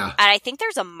 Oh, yeah. And I think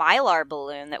there's a Mylar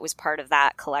balloon that was part of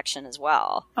that collection as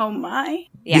well. Oh, my.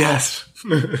 Yeah. Yes.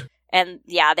 And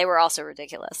yeah, they were also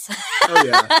ridiculous. Oh,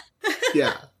 yeah.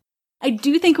 Yeah. I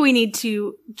do think we need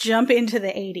to jump into the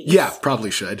 80s. Yeah, probably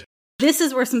should. This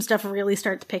is where some stuff really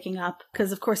starts picking up,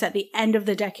 because, of course, at the end of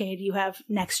the decade, you have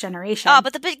Next Generation. Oh,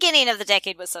 but the beginning of the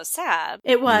decade was so sad.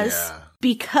 It was. Yeah.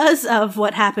 Because of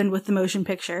what happened with the motion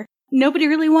picture. Nobody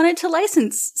really wanted to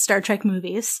license Star Trek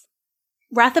movies.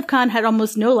 Wrath of Khan had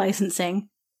almost no licensing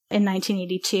in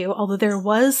 1982, although there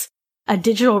was a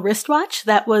digital wristwatch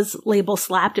that was label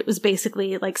slapped. It was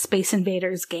basically like Space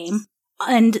Invaders game.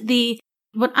 And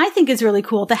what I think is really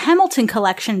cool, the Hamilton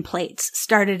Collection plates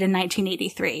started in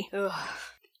 1983.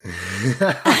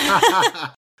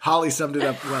 Holly summed it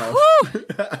up well.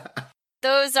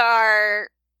 Those are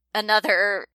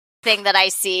another thing that I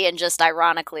see and just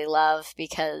ironically love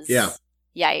because,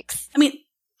 yikes. I mean,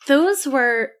 those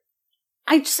were,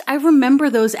 I remember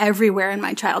those everywhere in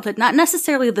my childhood. Not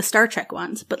necessarily the Star Trek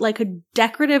ones, but like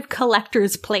decorative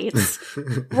collector's plates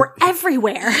were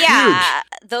everywhere. Yeah,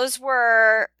 those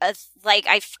were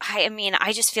I mean,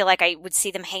 I just feel like I would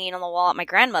see them hanging on the wall at my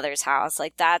grandmother's house.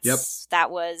 Like that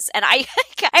was, and I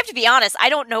have to be honest, I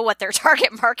don't know what their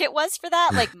target market was for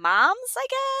that. Like moms, I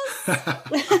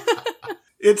guess.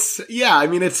 It's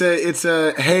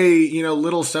a, hey,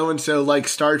 little so-and-so like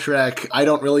Star Trek. I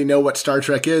don't really know what Star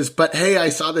Trek is, but hey, I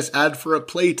saw this ad for a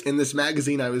plate in this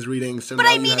magazine I was reading. So but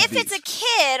now I mean, if it's a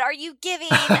kid, are you giving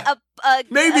a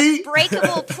maybe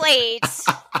breakable plate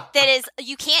that is,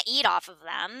 you can't eat off of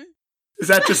them? Is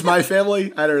that just my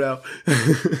family? I don't know.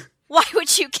 Why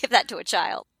would you give that to a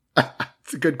child?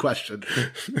 It's a good question.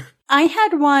 I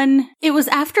had one, it was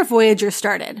after Voyager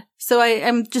started. So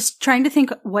I'm just trying to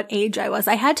think what age I was.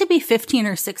 I had to be 15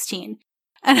 or 16.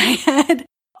 And I had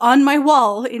on my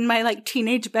wall in my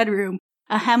teenage bedroom,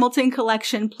 a Hamilton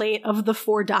Collection plate of the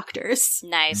 4 Doctors.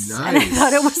 Nice. And I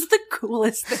thought it was the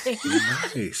coolest thing.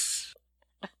 Nice.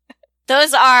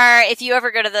 Those are, if you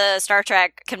ever go to the Star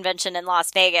Trek convention in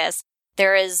Las Vegas,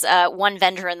 there is one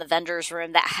vendor in the vendor's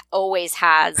room that always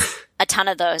has a ton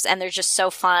of those. And they're just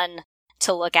so fun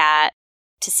to look at,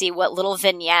 to see what little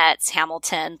vignettes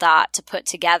Hamilton thought to put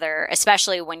together,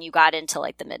 especially when you got into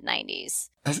the mid-90s.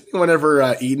 Has anyone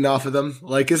ever eaten off of them?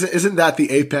 Isn't that the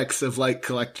apex of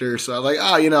collectors? So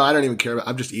I don't even care about.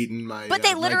 I'm just eating my. But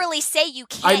they literally say you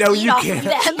can't. I know eat you off can't. Of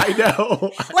them. I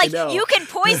know. I know. You can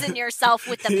poison yourself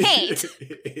with the paint.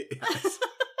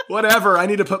 Whatever. I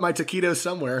need to put my taquitos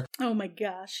somewhere. Oh my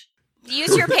gosh.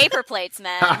 Use your paper plates,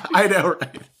 man. I know,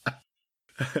 right?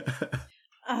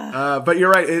 But you're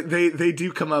right. They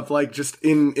do come up just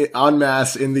en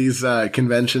masse in these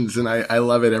conventions, and I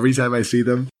love it every time I see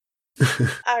them.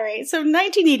 All right. So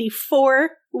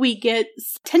 1984, we get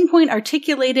 10-point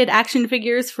articulated action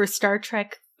figures for Star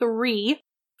Trek 3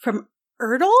 from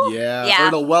Ertl. Yeah. Yeah.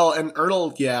 Ertl. Well, and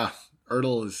Ertl,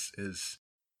 Ertl is.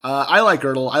 I like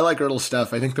Ertl. I like Ertl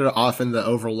stuff. I think they're often the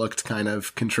overlooked kind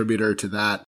of contributor to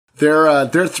that. Their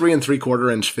 3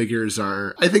 3/4 inch figures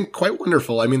are, I think, quite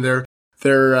wonderful. I mean,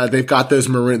 they've got those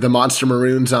the monster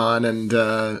maroons on, and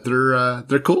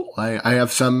they're cool. I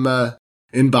have some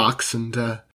in box,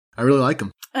 and I really like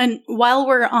them. And while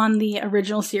we're on the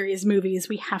original series movies,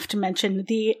 we have to mention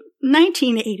the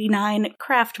 1989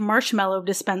 Kraft Marshmallow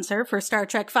Dispenser for Star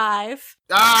Trek V. I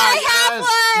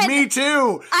have one! Me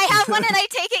too! I have one and I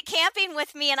take it camping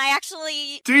with me, and I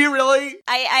actually... Do you really?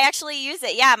 I actually use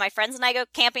it. Yeah, my friends and I go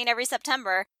camping every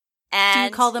September. And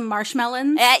do you call them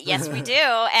marshmallows? Yes, we do.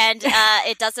 And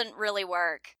it doesn't really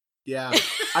work. Yeah.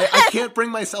 I can't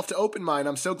bring myself to open mine.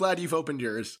 I'm so glad you've opened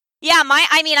yours. Yeah,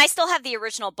 I still have the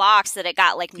original box that it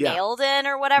got mailed in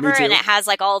or whatever, and it has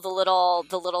all the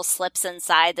little slips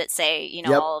inside that say,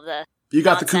 all of the You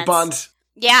got nonsense. the coupons?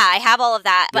 Yeah, I have all of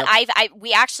that. But Yep.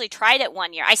 we actually tried it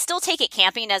one year. I still take it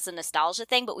camping as a nostalgia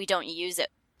thing, but we don't use it.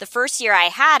 The first year I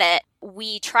had it,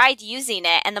 we tried using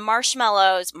it, and the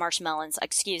marshmallows,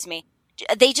 excuse me,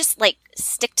 they just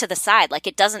stick to the side.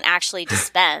 It doesn't actually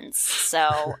dispense.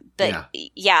 So, but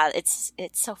yeah it's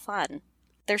so fun.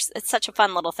 It's such a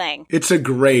fun little thing. It's a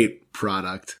great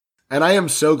product. And I am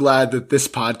so glad that this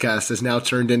podcast has now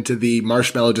turned into the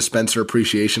Marshmallow Dispenser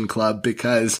Appreciation Club,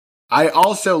 because I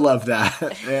also love that.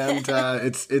 And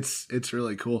it's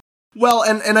really cool. Well,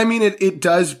 and I mean, it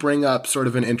does bring up sort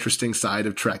of an interesting side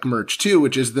of Trek merch too,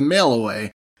 which is the mail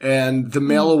away. And the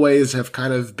mail aways have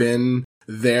kind of been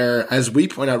there, as we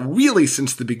point out, really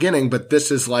since the beginning, but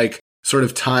this is like sort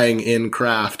of tying in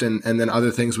craft, and then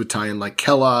other things would tie in, like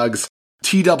Kellogg's,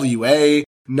 TWA,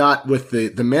 not with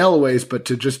the mail-aways, but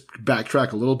to just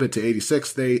backtrack a little bit to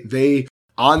 86, they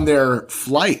on their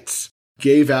flights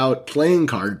gave out playing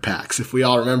card packs. If we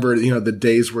all remember, the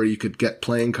days where you could get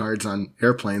playing cards on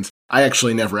airplanes. I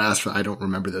actually never asked for, I don't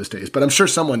remember those days, but I'm sure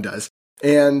someone does.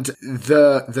 And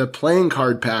the playing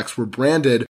card packs were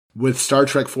branded with Star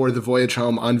Trek IV: The Voyage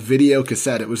Home on video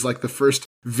cassette. It was like the first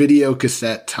video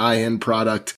cassette tie-in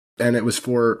product, and it was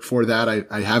for that.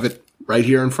 I have it right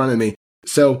here in front of me.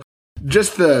 So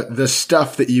just the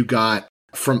stuff that you got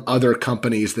from other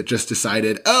companies that just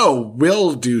decided, oh,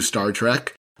 we'll do Star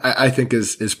Trek, I think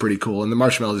is pretty cool. And the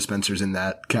Marshmallow Dispenser's in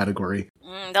that category.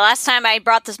 The last time I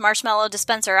brought this Marshmallow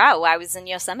Dispenser out, I was in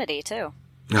Yosemite, too.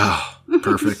 Oh,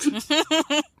 perfect.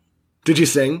 Did you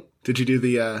sing? Did you do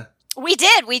the... We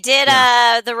did.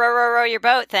 Yeah. The row your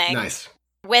boat thing. Nice.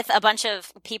 With a bunch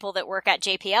of people that work at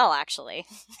JPL, actually.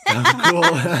 Oh, cool.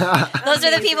 Those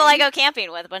are the people I go camping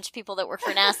with, a bunch of people that work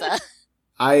for NASA.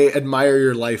 I admire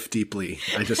your life deeply.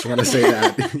 I just want to say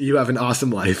that. You have an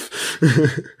awesome life.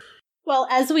 Well,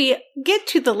 as we get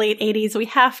to the late 80s, we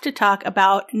have to talk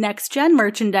about next-gen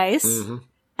merchandise. Mm-hmm.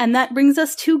 And that brings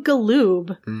us to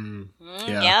Galoob.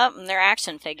 Yep, and their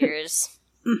action figures.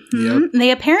 Mm-hmm. Yep. They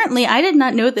apparently, I did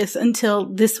not know this until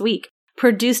this week,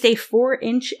 produced a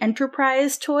 4-inch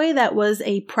Enterprise toy that was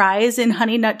a prize in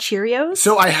Honey Nut Cheerios.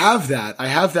 So I have that.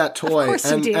 toy. Of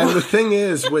course you do. And the thing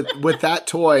is, with that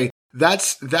toy,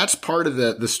 that's part of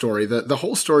the story. The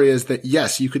whole story is that,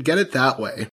 yes, you could get it that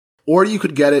way. Or you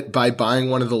could get it by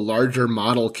buying one of the larger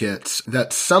model kits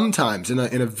that sometimes, in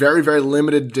a very, very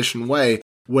limited edition way,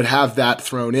 would have that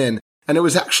thrown in. And it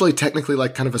was actually technically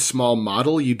like kind of a small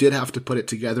model. You did have to put it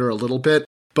together a little bit.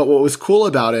 But what was cool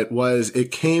about it was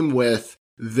it came with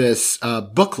this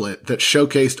booklet that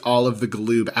showcased all of the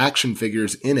Galoob action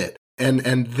figures in it.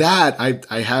 And that,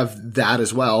 I have that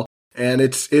as well. And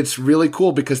it's really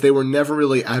cool because they were never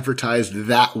really advertised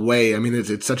that way. I mean,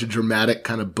 it's such a dramatic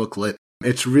kind of booklet.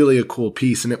 It's really a cool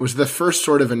piece. And it was the first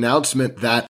sort of announcement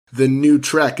that the new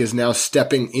Trek is now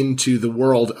stepping into the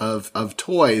world of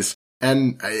toys.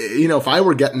 And, if I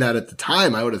were getting that at the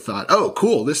time, I would have thought, oh,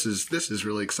 cool, this is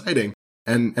really exciting.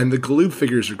 And the Galoob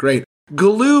figures are great.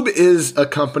 Galoob is a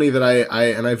company that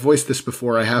I voiced this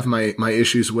before, I have my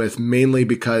issues with, mainly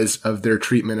because of their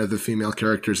treatment of the female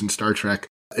characters in Star Trek,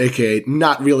 aka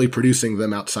not really producing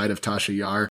them outside of Tasha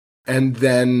Yar. And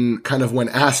then kind of when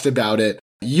asked about it,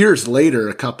 years later,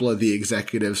 a couple of the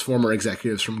former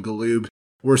executives from Galoob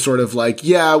were sort of like,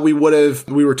 yeah, we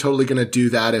were totally going to do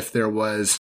that if there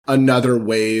was another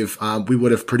wave. We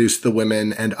would have produced the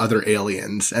women and other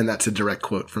aliens. And that's a direct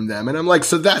quote from them. And I'm like,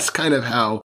 so that's kind of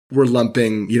how we're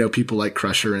lumping, people like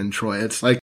Crusher and Troy. It's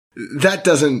like,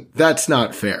 that's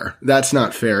not fair. That's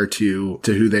not fair to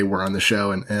who they were on the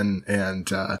show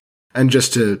and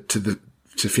just to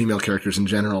female characters in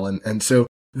general. And so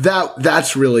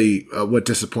that's really what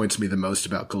disappoints me the most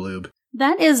about Galoob.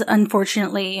 That is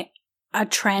unfortunately a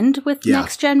trend with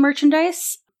next-gen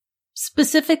merchandise,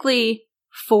 specifically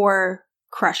for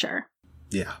Crusher.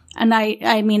 Yeah. And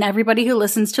I mean, everybody who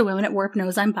listens to Women at Warp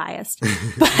knows I'm biased.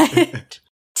 But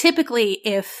typically,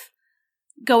 if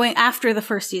going after the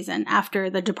first season, after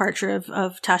the departure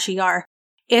of Tasha Yar,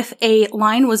 if a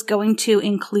line was going to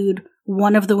include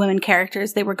one of the women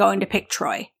characters, they were going to pick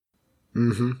Troy.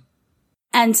 Mm-hmm.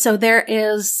 And so there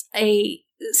is a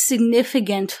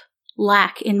significant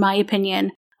lack, in my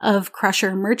opinion, of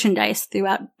Crusher merchandise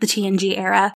throughout the TNG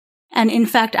era. And in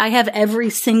fact, I have every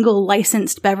single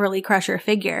licensed Beverly Crusher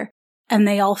figure, and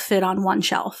they all fit on one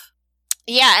shelf.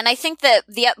 Yeah, and I think that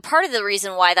the part of the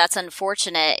reason why that's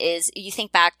unfortunate is you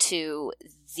think back to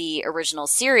the original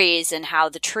series and how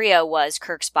the trio was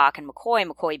Kirk, Spock, and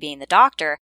McCoy being the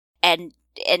Doctor. And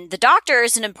the Doctor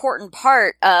is an important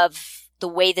part of the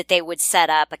way that they would set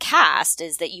up a cast,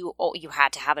 is that you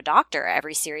had to have a doctor.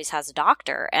 Every series has a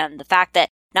doctor. And the fact that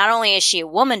not only is she a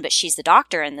woman, but she's the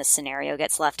doctor in this scenario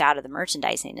gets left out of the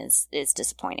merchandising is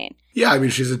disappointing. Yeah, I mean,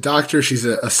 she's a doctor. She's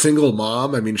a single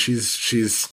mom. I mean,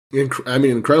 she's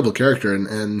incredible character.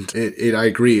 And I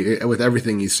agree with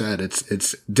everything you said.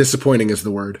 It's disappointing is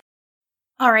the word.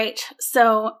 All right.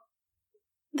 So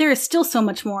there is still so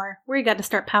much more. We got to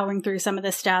start powering through some of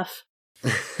this stuff.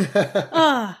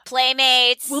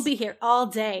 Playmates. We'll be here all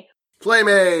day.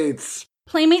 Playmates!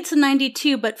 Playmates in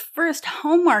 92, but first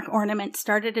Hallmark ornaments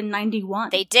started in 91.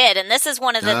 They did, and this is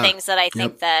one of the things that I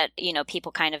think that,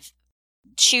 people kind of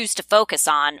choose to focus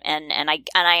on, and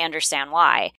I understand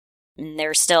why. And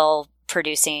they're still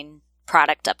producing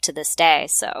product up to this day,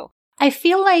 so. I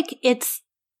feel like it's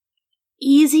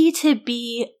easy to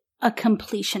be a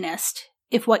completionist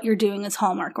if what you're doing is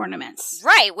Hallmark ornaments.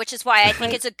 Right, which is why I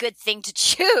think it's a good thing to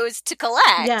choose to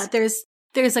collect. Yeah,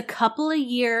 there's a couple a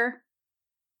year.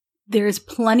 There's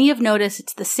plenty of notice.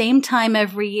 It's the same time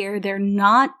every year. They're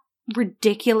not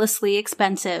ridiculously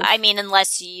expensive. I mean,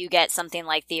 unless you get something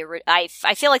like I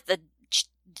feel like the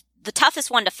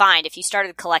toughest one to find if you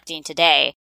started collecting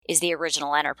today is the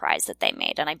original Enterprise that they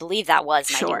made, and I believe that was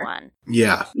 91.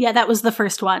 Yeah. Yeah, that was the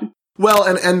first one. Well,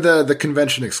 and the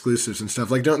convention exclusives and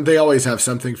stuff, like, don't they always have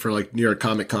something for, like, New York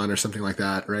Comic Con or something like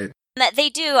that, right? They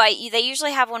do. They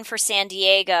usually have one for San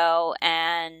Diego,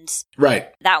 and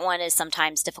that one is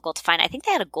sometimes difficult to find. I think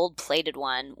they had a gold-plated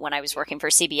one when I was working for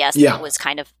CBS that was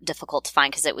kind of difficult to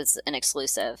find because it was an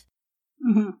exclusive.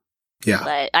 Mm-hmm. Yeah.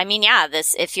 But, I mean,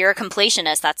 if you're a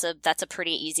completionist, that's a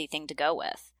pretty easy thing to go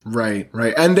with. Right.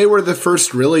 And they were the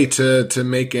first really to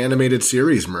make animated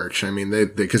series merch. I mean,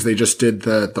 because they just did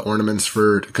the ornaments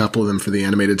for a couple of them for the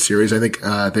animated series. I think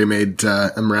they made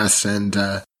Emrys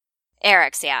and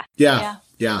Eric's, yeah.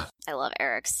 Yeah. I love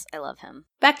Eric's. I love him.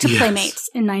 Back to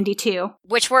Playmates in 92.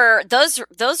 Which were, those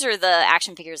are the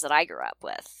action figures that I grew up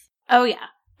with. Oh, yeah.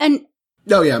 And me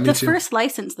too.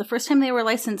 The first time they were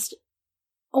licensed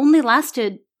only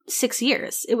lasted 6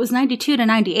 years. It was 92 to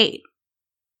 98,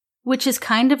 which is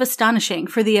kind of astonishing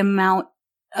for the amount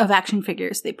of action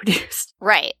figures they produced.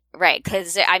 Right.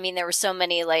 Because, I mean, there were so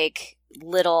many, like,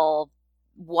 little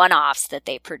one-offs that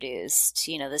they produced.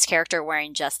 This character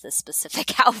wearing just this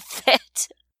specific outfit.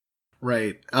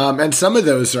 Right. And some of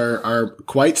those are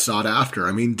quite sought after.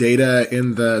 I mean, Data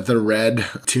in the red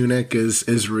tunic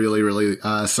is really, really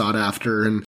sought after.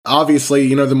 And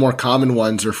obviously, the more common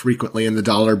ones are frequently in the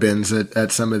dollar bins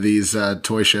at some of these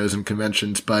toy shows and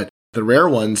conventions. But the rare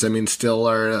ones, I mean, still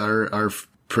are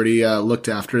pretty looked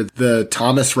after. The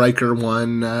Thomas Riker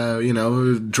one,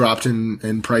 dropped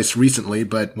in price recently,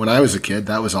 but when I was a kid,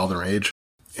 that was all the rage.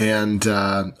 And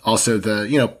also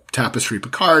the, Tapestry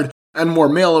Picard, and more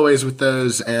mail-aways with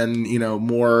those, and,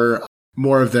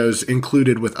 more of those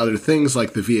included with other things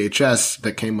like the VHS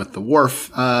that came with the Worf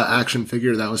action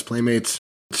figure. That was Playmates.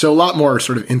 So a lot more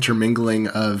sort of intermingling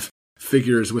of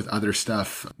figures with other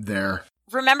stuff there.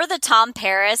 Remember the Tom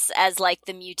Paris as, like,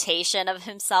 the mutation of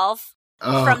himself?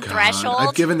 Oh, from God. Threshold.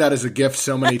 I've given that as a gift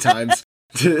so many times.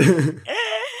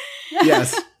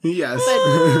 Yes.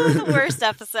 The worst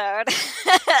episode.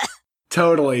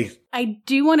 Totally. I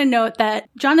do want to note that,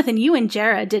 Jonathan, you and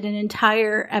Jara did an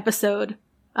entire episode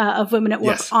of Women at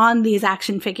Work on these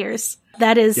action figures.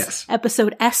 That is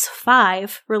episode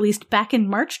S5, released back in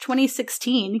March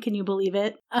 2016. Can you believe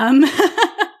it?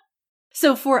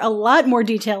 So for a lot more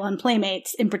detail on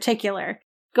Playmates in particular,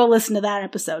 go listen to that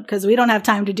episode, because we don't have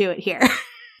time to do it here.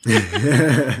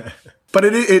 But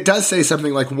it does say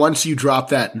something like, once you drop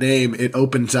that name, it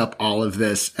opens up all of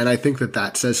this. And I think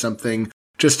that says something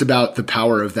just about the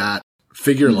power of that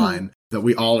figure line, that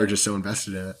we all are just so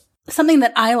invested in it. Something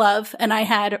that I love, and I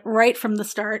had right from the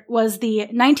start, was the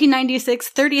 1996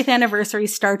 30th anniversary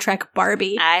Star Trek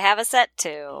Barbie. I have a set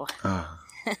too.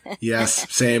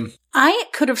 Yes, same. I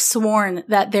could have sworn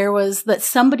that that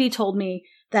somebody told me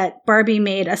that Barbie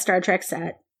made a Star Trek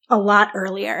set a lot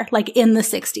earlier, like in the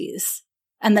 60s,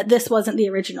 and that this wasn't the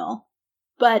original.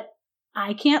 But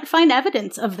I can't find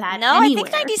evidence of that anywhere. I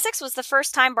think 96 was the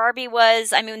first time Barbie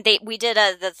was, I mean, we did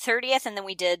the 30th, and then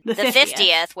we did the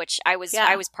 50th, which I was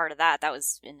part of that. That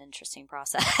was an interesting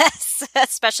process,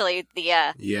 especially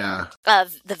the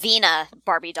Vina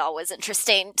Barbie doll was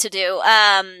interesting to do.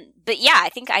 But yeah, I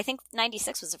think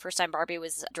 96 was the first time Barbie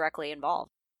was directly involved.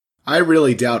 I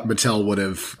really doubt Mattel would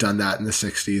have done that in the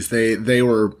 60s. They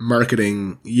were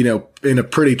marketing, in a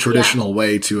pretty traditional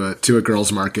way to a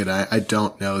girls market. I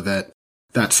don't know that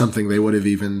that's something they would have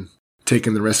even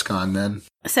taken the risk on then.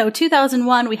 So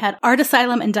 2001, we had Art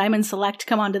Asylum and Diamond Select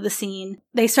come onto the scene.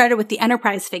 They started with the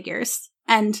Enterprise figures,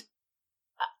 and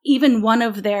even one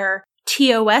of their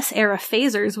TOS era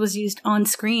phasers was used on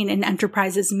screen in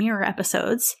Enterprise's Mirror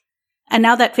episodes. And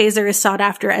now that phaser is sought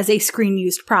after as a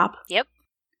screen-used prop. Yep.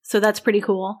 So that's pretty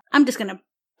cool. I'm just going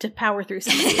to power through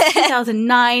some of these.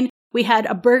 2009, we had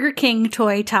a Burger King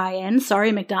toy tie-in,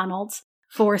 sorry McDonald's,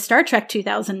 for Star Trek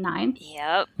 2009.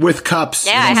 Yep. With cups.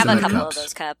 Yeah, I have a couple of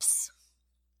those cups.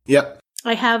 Yep.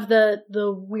 I have the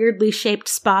weirdly shaped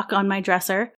Spock on my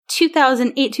dresser.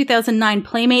 2008-2009,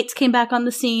 Playmates came back on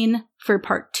the scene for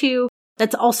part 2.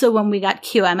 That's also when we got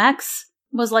QMX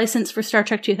was licensed for Star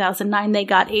Trek 2009. They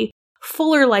got a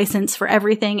fuller license for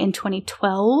everything in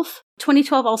 2012.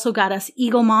 2012 also got us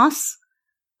Eagle Moss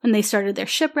when they started their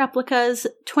ship replicas.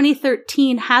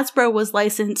 2013, Hasbro was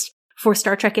licensed for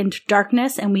Star Trek Into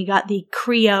Darkness, and we got the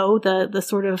Creo, the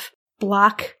sort of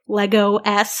block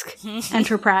Lego-esque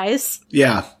Enterprise.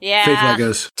 Yeah. Fake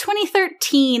Legos.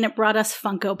 2013 brought us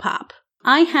Funko Pop.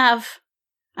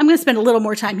 I'm going to spend a little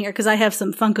more time here because I have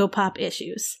some Funko Pop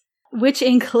issues, which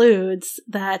includes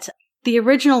that the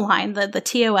original line, the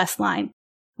TOS line,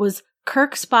 was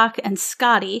Kirk, Spock, and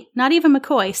Scotty, not even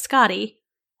McCoy, Scotty,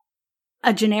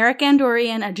 a generic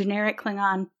Andorian, a generic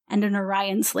Klingon, and an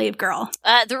Orion slave girl.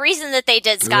 The reason that they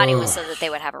did Scotty was so that they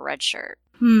would have a red shirt.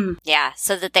 Yeah,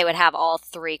 so that they would have all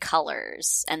three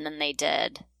colors, and then they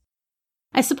did.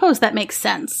 I suppose that makes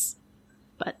sense.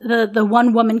 But the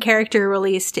one woman character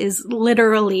released is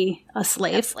literally a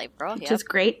slave. A slave girl, which is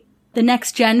great. The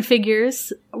next gen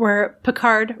figures were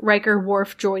Picard, Riker,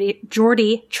 Worf,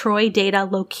 Geordi, Troy, Data,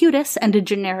 Locutus, and a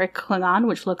generic Klingon,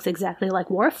 which looks exactly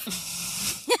like Worf.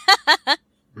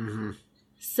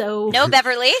 So no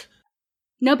Beverly.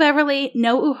 No Beverly,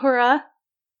 no Uhura,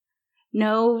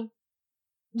 no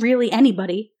really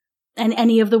anybody, and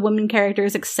any of the women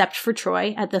characters except for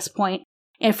Troy at this point.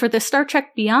 And for the Star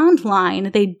Trek Beyond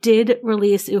line, they did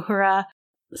release Uhura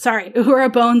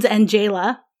Bones and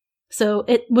Jayla. So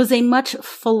it was a much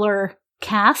fuller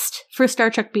cast for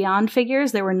Star Trek Beyond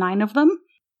figures. There were 9 of them,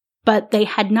 but they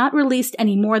had not released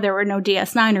any more. There were no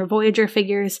DS9 or Voyager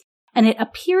figures, and it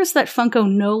appears that Funko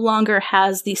no longer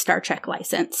has the Star Trek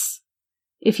license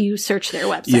if you search their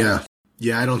website.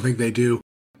 Yeah, I don't think they do.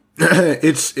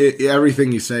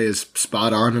 Everything you say is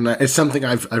spot on, and it's something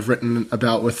I've written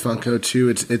about with Funko too.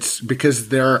 It's because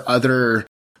there are other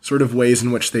sort of ways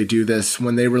in which they do this.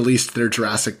 When they released their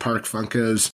Jurassic Park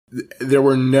Funkos, there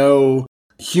were no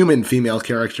human female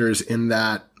characters in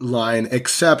that line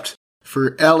except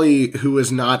for Ellie, who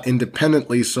was not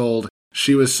independently sold.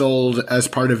 She was sold as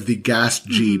part of the Gas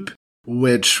Jeep,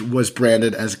 which was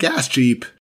branded as Gas Jeep,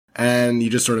 and you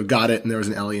just sort of got it, and there was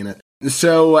an Ellie in it.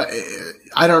 So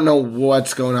I don't know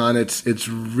what's going on. It's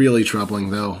really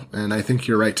troubling, though, and I think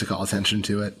you're right to call attention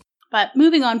to it. But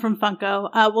moving on from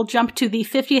Funko, we'll jump to the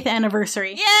 50th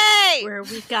anniversary. Yay! Where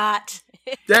we got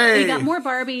more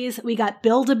Barbies, we got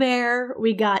Build-A-Bear,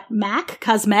 we got MAC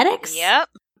Cosmetics. Yep.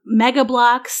 Mega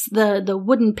Blocks, the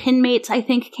wooden pin mates, I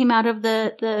think, came out of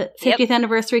the 50th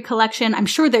anniversary collection. I'm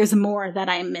sure there's more that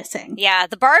I'm missing. Yeah,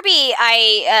 the Barbie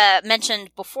I mentioned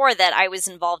before that I was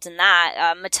involved in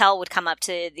that. Mattel would come up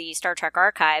to the Star Trek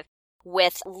archive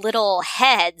with little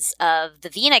heads of the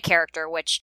Vina character,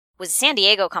 which was a San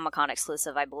Diego Comic-Con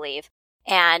exclusive, I believe,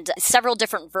 and several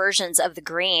different versions of the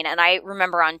green. And I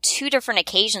remember on 2 different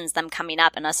occasions them coming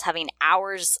up and us having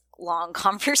hours-long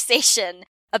conversation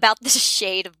about the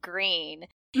shade of green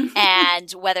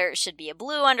and whether it should be a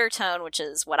blue undertone, which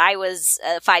is what I was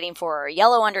fighting for, or a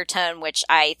yellow undertone, which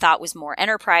I thought was more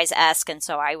Enterprise-esque, and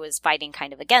so I was fighting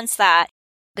kind of against that.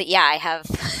 But yeah, I have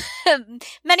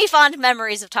many fond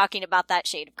memories of talking about that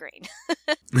shade of green.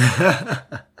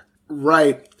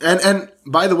 Right. And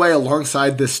by the way,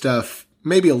 alongside this stuff,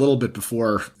 maybe a little bit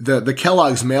before, the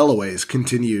Kellogg's mail-aways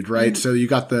continued, right? So you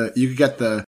get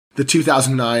the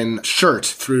 2009 shirt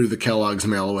through the Kellogg's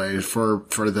mail-away for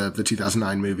the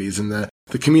 2009 movies, and the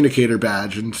communicator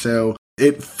badge. And so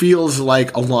it feels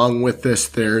like along with this,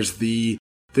 there's the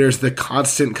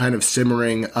constant kind of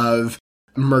simmering of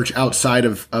merch outside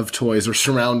of toys or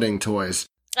surrounding toys.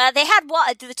 They had,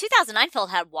 the 2009 film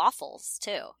had waffles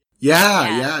too.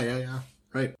 Yeah.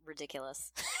 Right.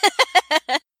 Ridiculous.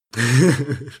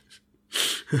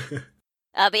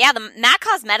 But yeah, the MAC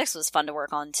Cosmetics was fun to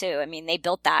work on too. I mean, they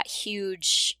built that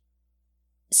huge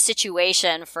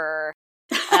situation for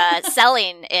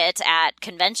selling it at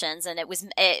conventions, and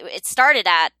it started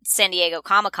at San Diego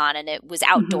Comic-Con, and it was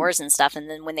outdoors and stuff. And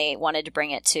then when they wanted to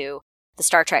bring it to the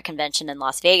Star Trek convention in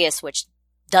Las Vegas, which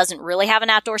doesn't really have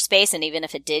an outdoor space, and even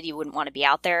if it did, you wouldn't want to be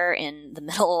out there in the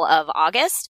middle of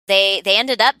August. They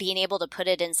ended up being able to put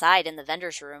it inside in the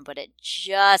vendor's room, but it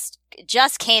just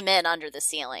came in under the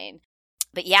ceiling.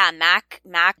 But yeah,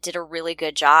 Mac did a really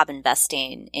good job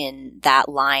investing in that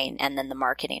line and then the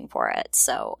marketing for it.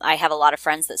 So I have a lot of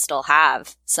friends that still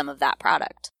have some of that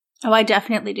product. Oh, I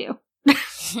definitely do.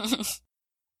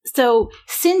 So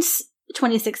since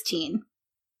 2016,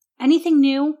 anything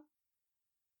new?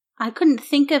 I couldn't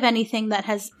think of anything that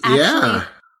has actually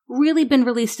really been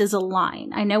released as a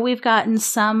line. I know we've gotten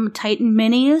some Titan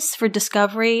minis for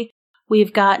Discovery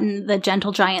We've gotten the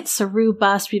Gentle Giant Saru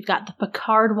bust. We've got the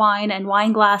Picard wine and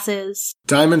wine glasses.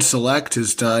 Diamond Select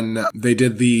has done, they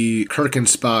did the Kirk and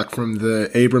Spock from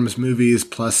the Abrams movies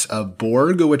plus a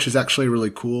Borg, which is actually a really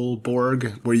cool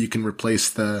Borg, where you can replace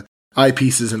the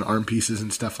eyepieces and arm pieces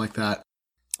and stuff like that.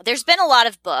 There's been a lot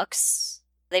of books.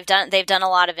 They've done a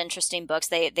lot of interesting books.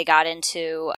 They got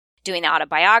into doing the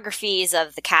autobiographies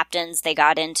of the captains. They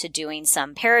got into doing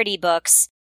some parody books,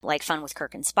 like Fun with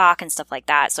Kirk and Spock and stuff like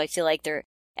that. So I feel like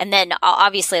and then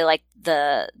obviously like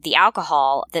the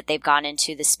alcohol that they've gone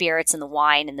into, the spirits and the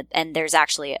wine, and there's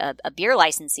actually a beer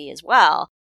licensee as well.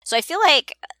 So I feel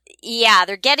like, yeah,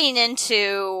 they're getting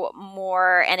into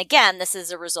more, and again, this is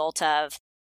a result of,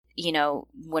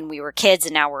 when we were kids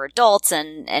and now we're adults,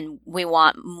 and we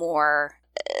want more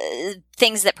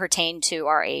things that pertain to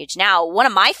our age. Now, one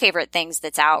of my favorite things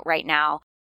that's out right now,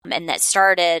 and that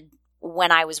started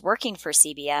when I was working for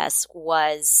CBS,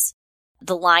 was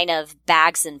the line of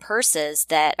bags and purses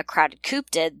that A Crowded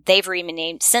Coop did. They've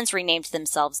since renamed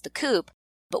themselves the Coop.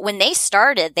 But when they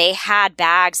started, they had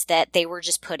bags that they were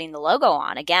just putting the logo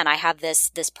on. Again, I have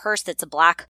this purse that's a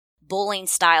black bowling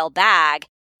style bag.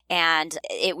 And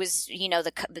it was,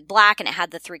 the black, and it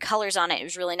had the 3 colors on it. It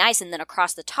was really nice. And then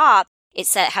across the top,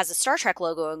 it has a Star Trek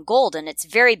logo in gold, and it's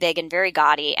very big and very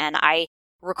gaudy. And I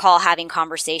recall having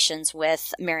conversations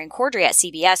with Marion Cordry at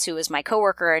CBS, who was my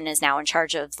coworker and is now in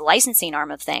charge of the licensing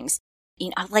arm of things.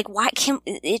 Like,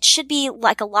 it should be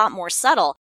like a lot more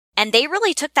subtle. And they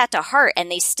really took that to heart,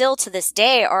 and they still to this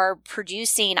day are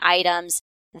producing items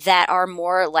that are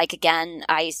more like, again,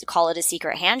 I call it a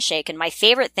secret handshake. And my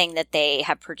favorite thing that they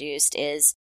have produced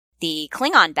is the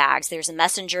Klingon bags. There's a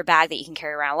messenger bag that you can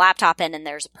carry around a laptop in, and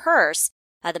there's a purse.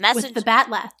 With the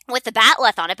batleth. With the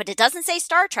batleth on it, but it doesn't say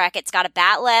Star Trek. It's got a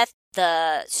batleth.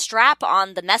 The strap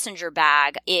on the messenger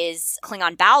bag is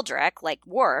Klingon baldric, like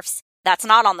Worf's. That's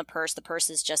not on the purse. The purse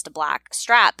is just a black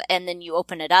strap. And then you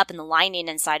open it up, and the lining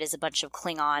inside is a bunch of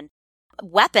Klingon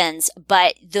weapons.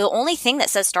 But the only thing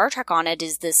that says Star Trek on it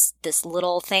is this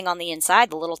little thing on the inside,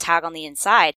 the little tag on the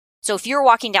inside. So if you're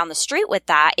walking down the street with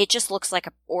that, it just looks like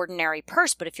an ordinary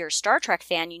purse. But if you're a Star Trek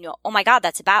fan, oh my God,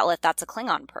 that's a batleth. That's a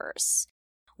Klingon purse.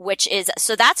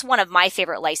 So that's one of my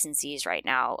favorite licensees right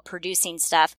now, producing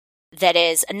stuff that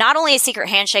is not only a secret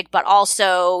handshake, but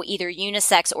also either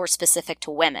unisex or specific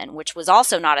to women, which was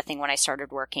also not a thing when I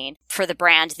started working for the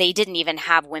brand. They didn't even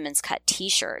have women's cut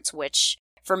t-shirts, which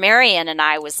for Marion and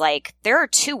I was like, there are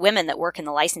 2 women that work in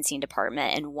the licensing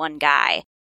department and 1 guy,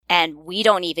 and we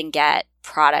don't even get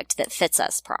product that fits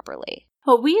us properly.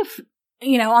 Well, we've,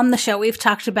 on the show, we've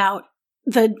talked about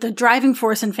the driving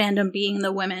force in fandom being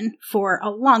the women for a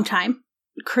long time,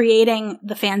 creating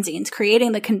the fanzines,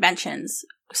 creating the conventions,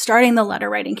 starting the letter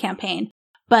writing campaign.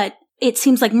 But it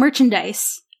seems like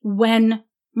merchandise, when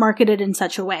marketed in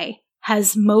such a way,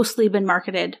 has mostly been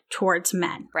marketed towards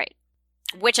men. Right.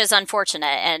 Which is unfortunate.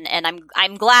 And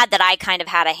I'm glad that I kind of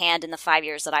had a hand in the 5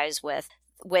 years that I was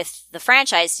with the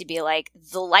franchise to be like,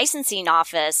 the licensing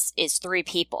office is 3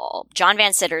 people, John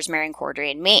Van Sitters, Marion Cordry,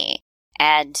 and me.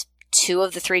 And 2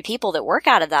 of the 3 people that work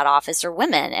out of that office are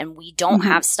women, and we don't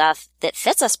have stuff that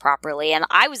fits us properly. And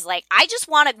I was like, I just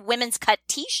want a women's cut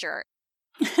t-shirt.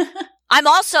 I'm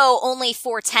also only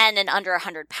 4'10" and under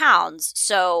 100 pounds,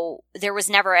 so there was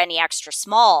never any extra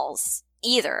smalls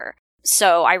either.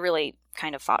 So I really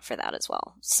kind of fought for that as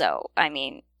well. So, I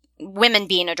mean, women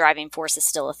being a driving force is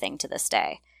still a thing to this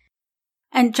day.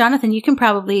 And Jonathan, you can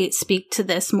probably speak to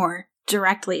this more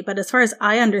directly, but as far as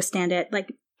I understand it,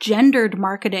 like, gendered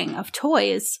marketing of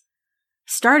toys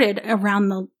started around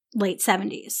the late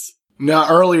 70s. No,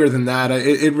 earlier than that.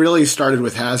 It really started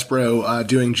with Hasbro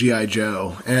doing G.I.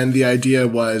 Joe. And the idea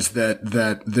was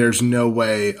that there's no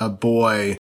way a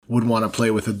boy would want to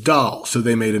play with a doll. So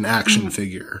they made an action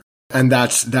figure. And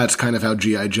that's kind of how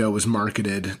G.I. Joe was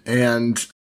marketed. And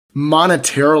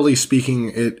monetarily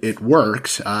speaking, it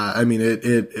worked.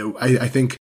 I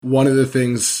think one of the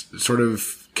things sort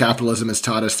of capitalism has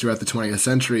taught us throughout the 20th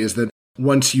century is that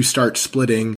once you start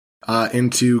splitting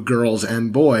into girls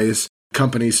and boys,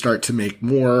 companies start to make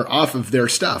more off of their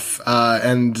stuff.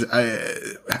 And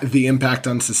the impact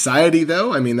on society,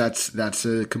 though, I mean, that's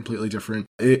a completely different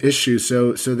issue.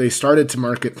 So they started to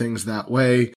market things that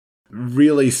way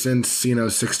really since,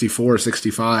 64,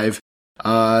 65.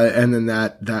 And then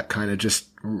that kind of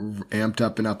just amped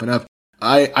up and up and up.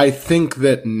 I think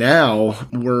that now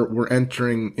we're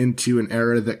entering into an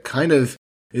era that kind of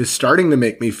is starting to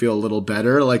make me feel a little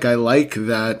better. Like, I like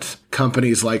that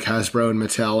companies like Hasbro and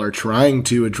Mattel are trying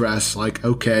to address, like,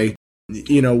 okay,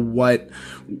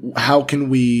 how can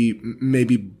we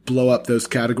maybe blow up those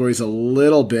categories a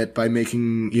little bit by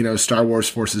making, Star Wars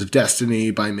Forces of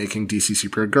Destiny, by making DC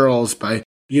Supergirls, by,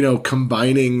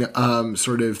 combining,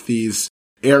 sort of these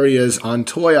areas on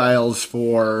toy aisles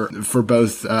for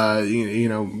both,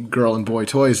 girl and boy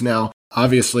toys. Now,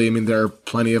 obviously, I mean, there are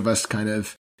plenty of us kind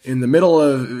of in the middle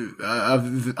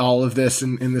of all of this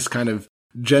in this kind of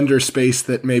gender space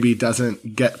that maybe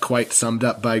doesn't get quite summed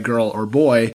up by girl or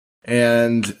boy.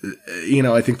 And,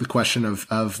 I think the question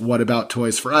of what about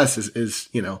toys for us is,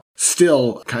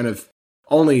 still kind of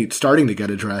only starting to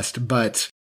get addressed. But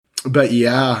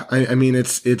yeah, I mean,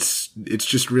 it's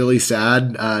just really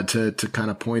sad, to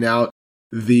kind of point out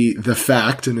the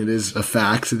fact, and it is a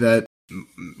fact, that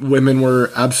women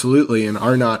were absolutely and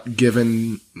are not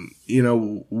given,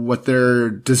 what they're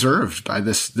deserved by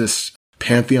this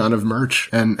pantheon of merch.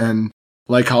 And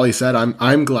like Holly said,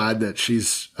 I'm glad that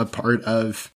she's a part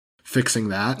of fixing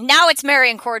that. Now it's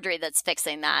Marion Cordry that's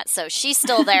fixing that. So she's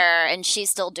still there and she's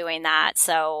still doing that.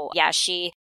 So yeah,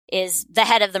 she is the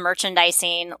head of the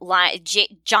merchandising line.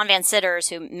 John Van Sitters,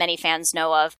 who many fans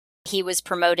know of, he was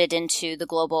promoted into the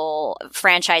global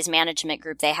franchise management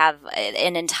group. They have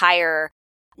an entire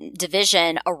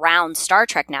division around Star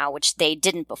Trek now, which they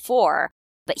didn't before.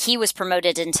 But he was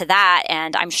promoted into that,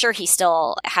 and I'm sure he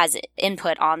still has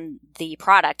input on the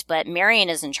product, but Marion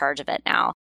is in charge of it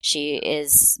now. She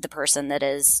is the person that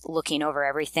is looking over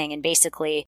everything and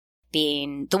basically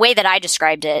being, the way that I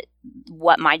described it,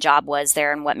 what my job was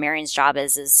there and what Marion's job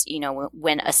is,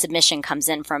 when a submission comes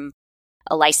in from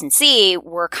a licensee,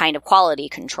 we're kind of quality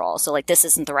control. So like, this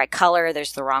isn't the right color,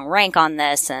 there's the wrong rank on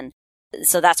this, and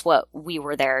so that's what we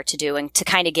were there to do, and to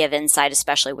kind of give insight,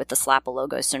 especially with the slap a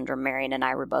logo syndrome. Marion and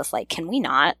I were both like, can we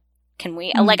not? Can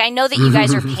we? Like, I know that you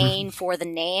guys are paying for the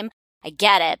name. I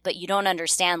get it, but you don't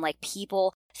understand, like,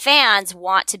 fans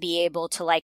want to be able to,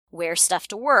 like, wear stuff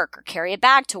to work or carry a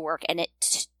bag to work, and it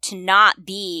to not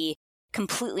be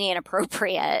completely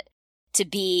inappropriate, to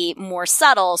be more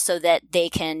subtle so that they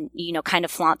can, kind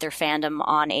of flaunt their fandom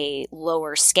on a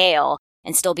lower scale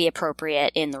and still be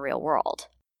appropriate in the real world.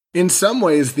 In some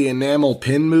ways, the enamel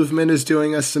pin movement is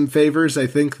doing us some favors. I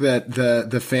think that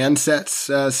the fan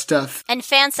sets stuff. And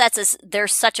fan sets they're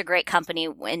such a great company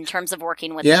in terms of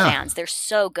working with the fans. They're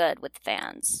so good with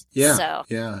fans. Yeah. So.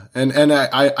 Yeah. And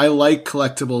I like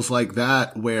collectibles like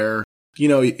that where,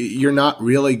 you're not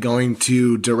really going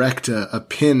to direct a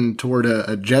pin toward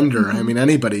a gender. Mm-hmm. I mean,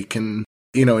 anybody can,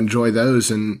 enjoy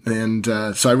those. And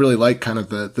so I really like kind of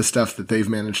the stuff that they've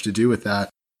managed to do with that.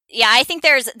 Yeah, I think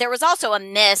there was also a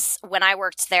miss when I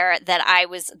worked there that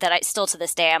I still to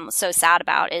this day I'm so sad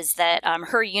about, is that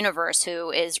Her Universe,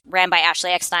 who is ran by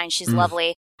Ashley Eckstein, she's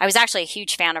lovely. I was actually a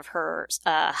huge fan of her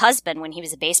husband when he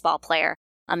was a baseball player,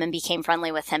 and became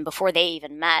friendly with him before they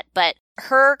even met. But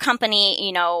her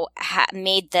company,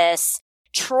 made this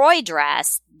Troy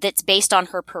dress that's based on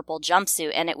her purple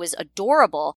jumpsuit, and it was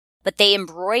adorable, but they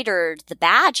embroidered the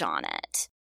badge on it.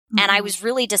 And I was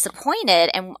really disappointed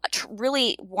and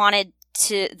really wanted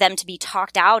them to be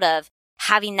talked out of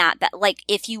having that. Like,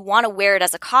 if you want to wear it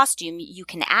as a costume, you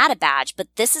can add a badge,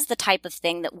 but this is the type of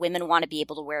thing that women want to be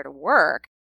able to wear to work.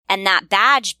 And that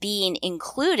badge being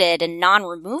included and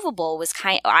non-removable was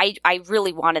I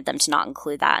really wanted them to not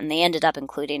include that. And they ended up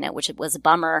including it, which was a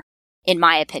bummer, in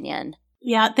my opinion.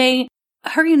 Yeah,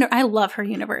 I love Her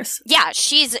Universe. Yeah,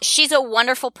 she's a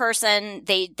wonderful person.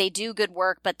 They do good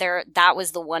work, but that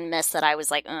was the one miss that I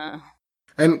was like,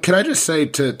 And can I just say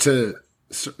to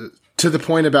the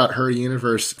point about Her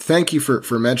Universe, thank you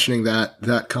for mentioning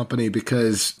that company,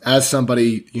 because as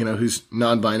somebody, who's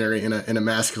non-binary in a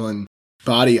masculine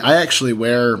body, I actually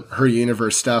wear Her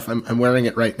Universe stuff. I'm wearing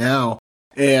it right now,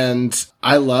 and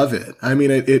I love it. I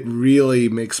mean, it really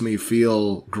makes me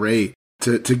feel great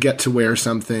to get to wear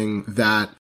something that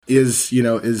is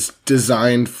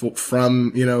designed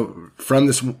from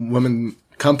this woman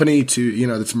company to,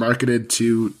 that's marketed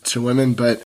to women.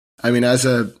 But I mean, as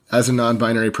a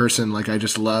non-binary person, like, I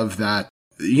just love that,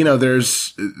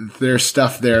 there's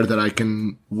stuff there that I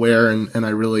can wear, and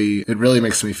it really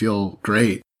makes me feel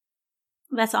great.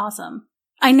 That's awesome.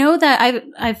 I know that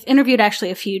I've interviewed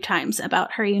actually a few times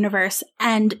about Her Universe,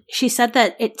 and she said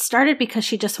that it started because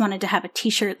she just wanted to have a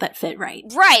t-shirt that fit right.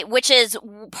 Right, which is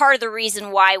part of the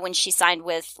reason why when she signed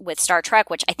with Star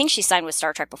Trek, which I think she signed with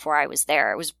Star Trek before I was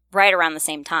there, it was right around the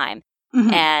same time.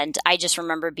 Mm-hmm. And I just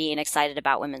remember being excited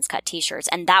about women's cut t-shirts,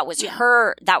 and that was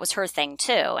her thing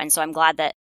too. And so I'm glad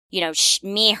that,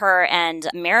 me, her, and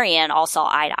Marion all saw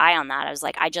eye to eye on that. I was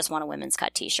like, I just want a women's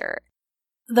cut t-shirt.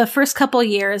 The first couple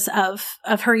years of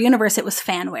Her Universe, it was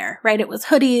fan wear, right? It was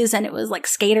hoodies and it was like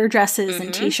skater dresses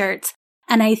and t-shirts.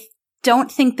 And I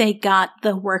don't think they got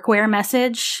the workwear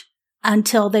message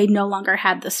until they no longer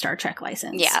had the Star Trek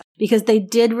license. Yeah. Because they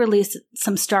did release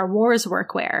some Star Wars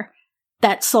workwear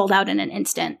that sold out in an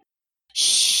instant.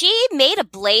 She made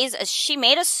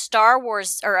a Star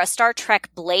Wars or a Star Trek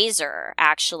blazer,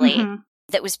 actually. Mm-hmm.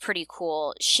 That was pretty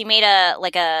cool. She made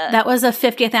that was a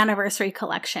 50th anniversary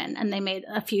collection, and they made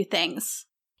a few things.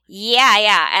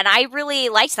 Yeah. And I really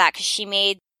liked that because she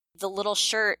made the little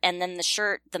shirt, and then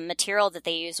the material that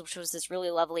they used, which was this really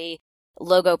lovely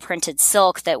logo printed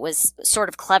silk that was sort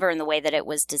of clever in the way that it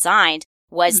was designed,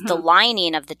 was the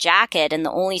lining of the jacket. And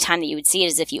the only time that you would see it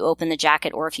is if you opened the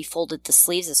jacket or if you folded the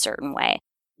sleeves a certain way.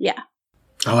 Yeah.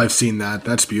 Oh, I've seen that.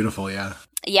 That's beautiful. Yeah.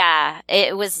 Yeah,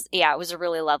 it was a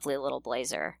really lovely little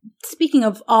blazer. Speaking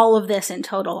of all of this in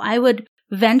total, I would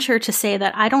venture to say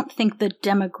that I don't think the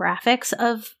demographics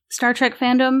of Star Trek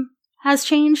fandom has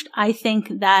changed. I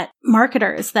think that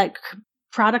marketers, that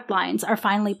product lines are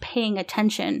finally paying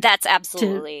attention. That's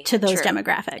absolutely to those true.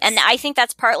 Demographics. And I think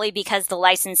that's partly because the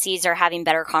licensees are having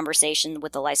better conversation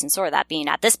with the licensor, that being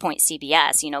at this point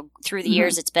CBS. Through the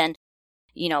years it's been,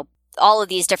 all of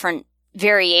these different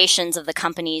variations of the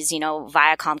companies,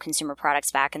 Viacom Consumer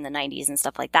Products back in the 90s and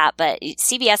stuff like that. But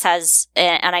CBS has,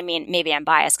 and I mean, maybe I'm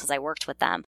biased because I worked with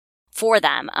them,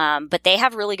 but they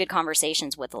have really good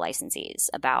conversations with the licensees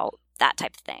about that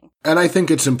type of thing. And I think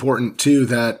it's important too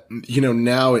that,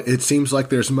 now it seems like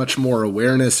there's much more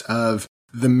awareness of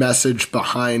the message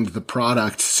behind the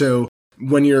product. So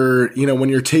when you're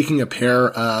taking a pair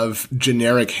of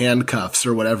generic handcuffs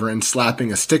or whatever and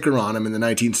slapping a sticker on them in the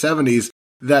 1970s,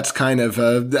 that's kind of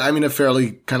a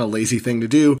fairly kind of lazy thing to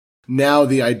do. Now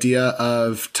the idea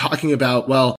of talking about,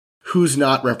 well, who's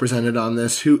not represented on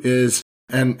this, who is,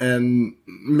 and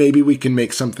maybe we can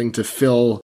make something to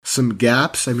fill some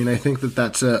gaps. I mean, I think that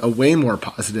that's a way more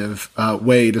positive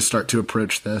way to start to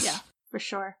approach this. Yeah, for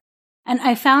sure. And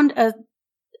I found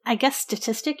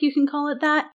statistic, you can call it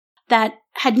that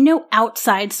had no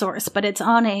outside source, but it's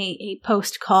on a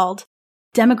post called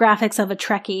Demographics of a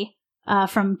Trekkie.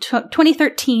 From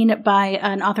 2013 by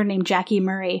an author named Jackie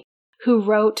Murray, who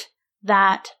wrote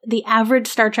that the average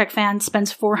Star Trek fan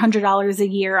spends $400 a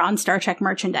year on Star Trek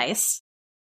merchandise.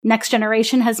 Next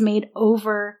Generation has made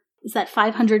over,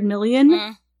 $500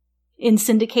 million in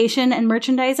syndication and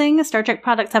merchandising? Star Trek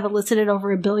products have elicited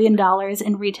over $1 billion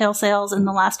in retail sales in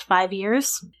the last 5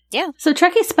 years. Yeah. So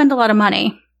Trekkies spend a lot of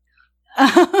money.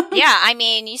 Yeah, I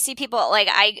mean, you see people,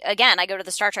 I go to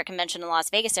the Star Trek convention in Las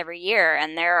Vegas every year,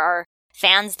 and there are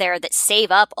fans there that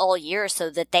save up all year so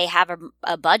that they have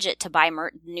a budget to buy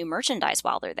new merchandise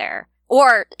while they're there.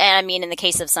 Or, and I mean, in the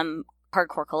case of some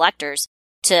hardcore collectors,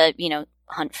 to,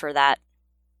 hunt for that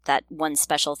one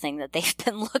special thing that they've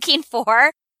been looking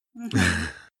for.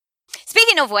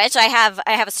 Speaking of which, I have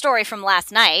a story from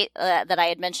last night that I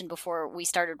had mentioned before we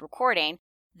started recording,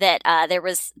 that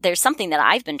there's something that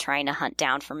I've been trying to hunt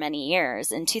down for many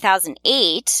years. In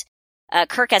 2008,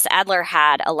 Kirk S. Adler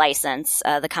had a license,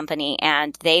 the company,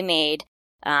 and they made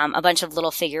a bunch of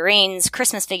little figurines,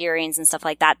 Christmas figurines and stuff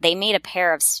like that. They made a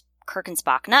pair of Kirk and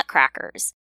Spock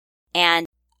nutcrackers. And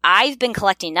I've been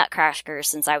collecting nutcrackers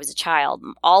since I was a child.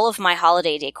 All of my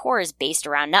holiday decor is based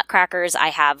around nutcrackers. I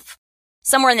have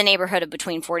somewhere in the neighborhood of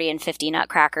between 40 and 50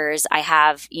 nutcrackers. I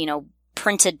have,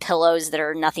 printed pillows that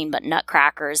are nothing but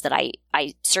nutcrackers that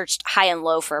I searched high and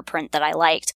low for a print that I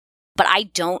liked. But I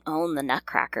don't own the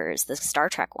nutcrackers, the Star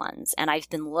Trek ones. And I've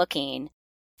been looking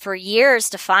for years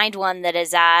to find one that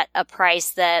is at a price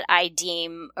that I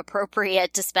deem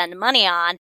appropriate to spend money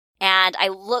on. And I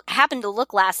happened to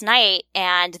look last night,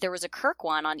 and there was a Kirk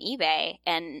one on eBay,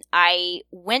 and I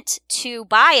went to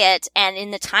buy it, and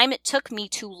in the time it took me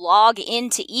to log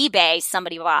into eBay,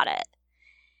 somebody bought it.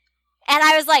 And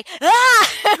I was like,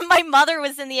 ah! My mother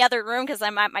was in the other room because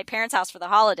I'm at my parents' house for the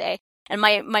holiday. And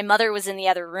my mother was in the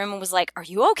other room and was like, are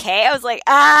you okay? I was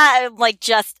like,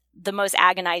 just the most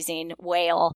agonizing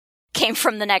wail came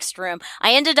from the next room.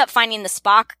 I ended up finding the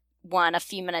Spock one a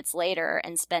few minutes later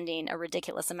and spending a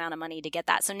ridiculous amount of money to get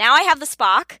that. So now I have the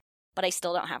Spock, but I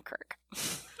still don't have Kirk.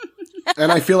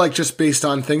 And I feel like just based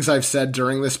on things I've said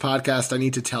during this podcast, I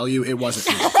need to tell you it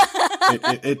wasn't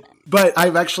me. But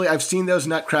I've seen those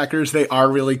nutcrackers. They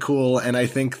are really cool. And I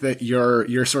think that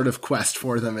your sort of quest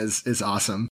for them is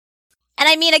awesome. And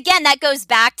I mean, again, that goes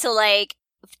back to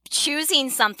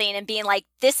choosing something and being like,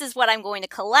 this is what I'm going to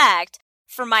collect.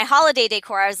 For my holiday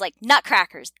decor, I was like,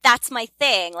 nutcrackers, that's my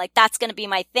thing. That's going to be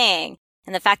my thing.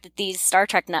 And the fact that these Star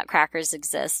Trek nutcrackers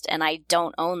exist and I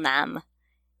don't own them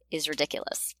is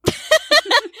ridiculous.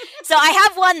 So I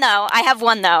have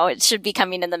one, though. It should be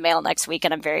coming in the mail next week,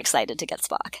 and I'm very excited to get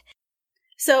Spock.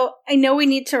 So I know we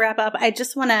need to wrap up. I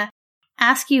just want to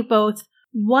ask you both,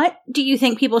 what do you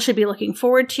think people should be looking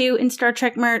forward to in Star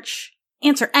Trek merch?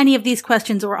 Answer any of these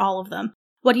questions or all of them.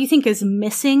 What do you think is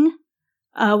missing?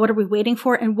 What are we waiting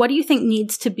for? And what do you think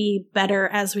needs to be better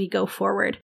as we go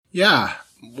forward? Yeah,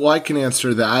 well, I can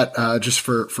answer that just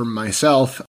for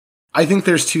myself. I think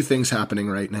there's two things happening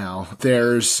right now.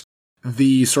 There's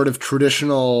the sort of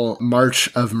traditional march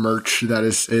of merch that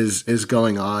is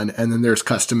going on, and then there's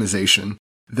customization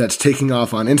that's taking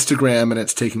off on Instagram and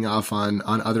it's taking off on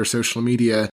other social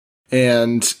media.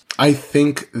 And I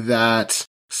think that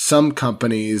some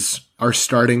companies are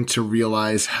starting to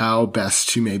realize how best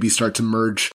to maybe start to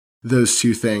merge those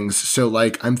two things. So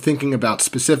like I'm thinking about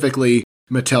specifically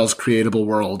Mattel's Creatable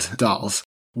World dolls,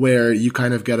 where you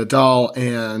kind of get a doll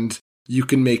and you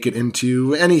can make it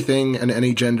into anything and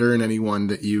any gender and anyone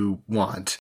that you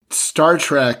want. Star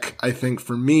Trek, I think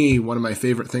for me, one of my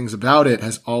favorite things about it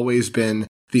has always been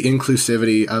the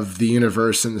inclusivity of the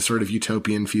universe and the sort of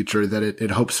utopian future that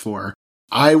it hopes for.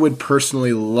 I would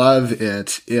personally love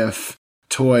it if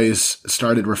toys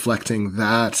started reflecting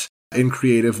that in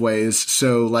creative ways.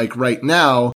 So like right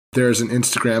now, there's an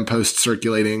Instagram post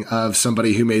circulating of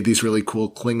somebody who made these really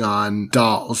cool Klingon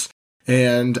dolls.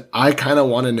 And I kind of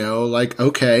want to know, like,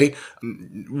 okay,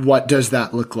 what does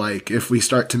that look like if we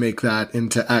start to make that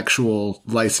into actual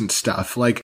licensed stuff?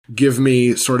 Like, give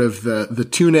me sort of the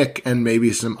tunic and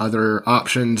maybe some other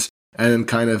options and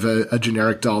kind of a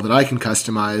generic doll that I can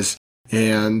customize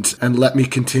and let me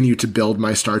continue to build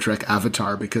my Star Trek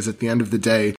avatar, because at the end of the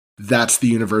day, that's the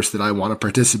universe that I want to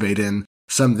participate in.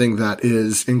 Something that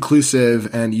is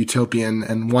inclusive and utopian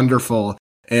and wonderful.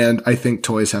 And I think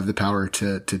toys have the power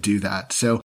to do that.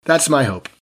 So that's my hope.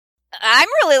 I'm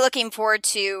really looking forward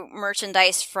to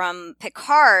merchandise from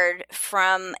Picard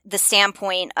from the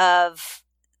standpoint of,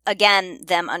 again,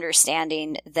 them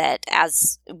understanding that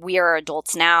as we are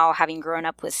adults now, having grown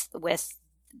up with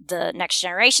the Next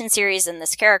Generation series and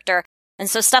this character. And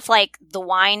so stuff like the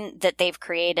wine that they've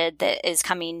created that is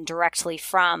coming directly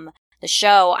from the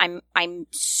show, I'm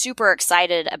super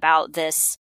excited about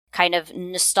this kind of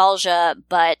nostalgia,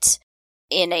 but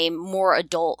in a more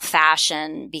adult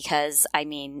fashion, because I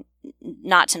mean,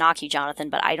 not to knock you, Jonathan,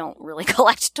 but I don't really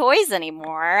collect toys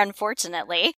anymore,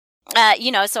 unfortunately.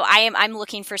 So I'm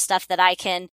looking for stuff that I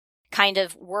can kind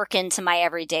of work into my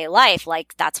everyday life.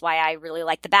 Like, that's why I really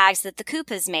like the bags that the Coop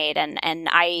has made. And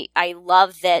I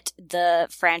love that the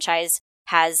franchise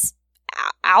has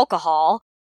alcohol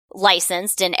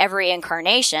licensed in every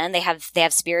incarnation. They have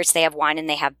spirits, they have wine, and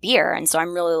they have beer. And so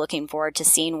I'm really looking forward to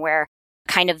seeing where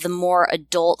kind of the more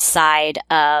adult side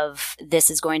of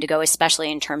this is going to go, especially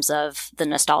in terms of the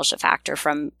nostalgia factor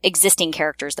from existing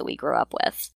characters that we grew up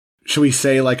with. Should we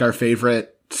say like our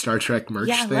favorite Star Trek merch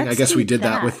thing? I guess we did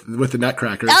that with the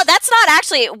Nutcrackers. No, that's not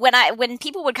actually when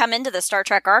people would come into the Star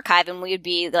Trek archive and we would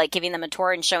be like giving them a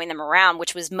tour and showing them around,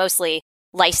 which was mostly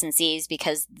licensees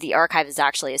because the archive is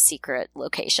actually a secret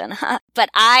location. But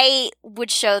I would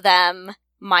show them,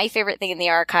 my favorite thing in the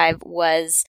archive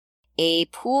was a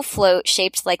pool float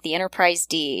shaped like the Enterprise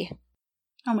D.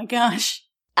 Oh my gosh.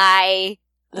 That's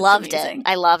loved amazing. it.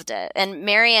 I loved it. And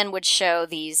Marianne would show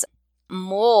these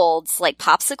molds, like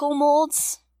popsicle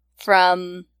molds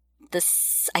from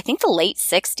I think the late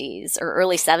 60s or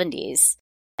early 70s.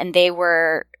 And they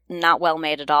were not well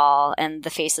made at all. And the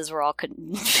faces were all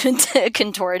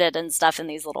contorted and stuff in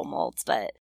these little molds.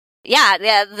 But yeah,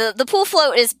 the pool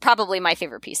float is probably my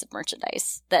favorite piece of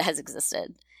merchandise that has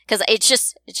existed. Because it's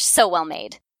just so well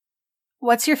made.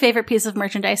 What's your favorite piece of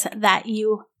merchandise that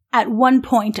you at one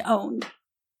point owned?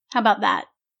 How about that?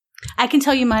 I can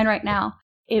tell you mine right now.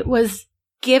 It was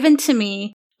given to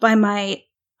me by my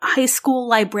high school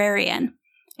librarian.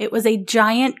 It was a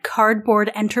giant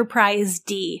cardboard Enterprise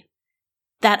D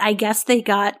that I guess they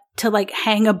got to like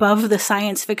hang above the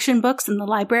science fiction books in the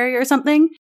library or something,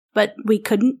 but we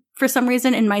couldn't for some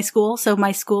reason in my school. So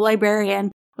my school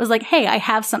librarian was like, hey, I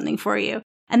have something for you.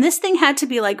 And this thing had to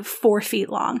be like 4 feet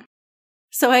long.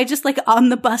 So I just like on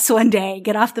the bus one day,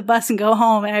 get off the bus and go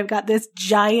home, and I've got this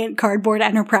giant cardboard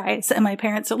Enterprise, and my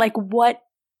parents are like, what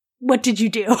did you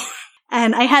do?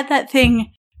 And I had that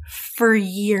thing for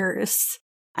years.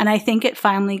 And I think it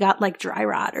finally got like dry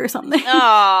rot or something.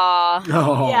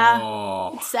 Aww.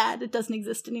 Yeah. It's sad. It doesn't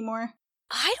exist anymore.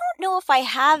 I don't know if I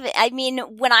have it. I mean,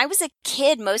 when I was a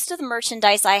kid, most of the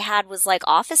merchandise I had was like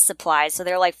office supplies. So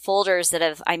they're like folders that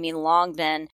have, long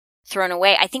been thrown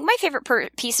away. I think my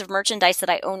favorite piece of merchandise that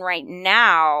I own right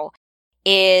now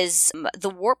is the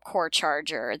warp core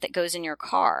charger that goes in your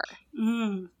car.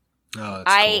 Mm. Oh,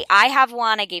 that's cool. I have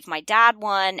one. I gave my dad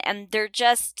one, and they're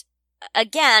just,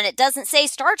 again, it doesn't say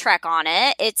Star Trek on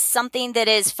it. It's something that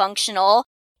is functional.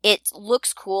 it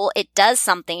looks cool, it does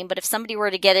something, but if somebody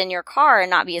were to get in your car and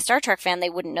not be a Star Trek fan, they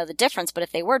wouldn't know the difference. But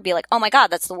if they were, it'd be like, oh my God,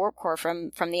 that's the warp core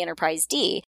from the Enterprise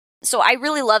D. So I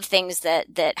really love things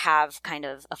that have kind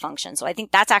of a function. So I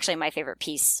think that's actually my favorite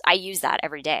piece. I use that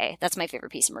every day. That's my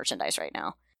favorite piece of merchandise right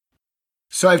now.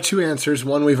 So I have two answers.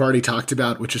 One we've already talked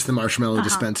about, which is the marshmallow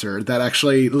dispenser. That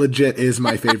actually legit is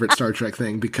my favorite Star Trek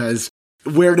thing, because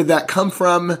where did that come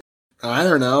from? I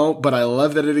don't know, but I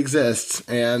love that it exists.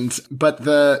 But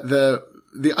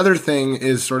the other thing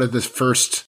is sort of this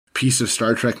first piece of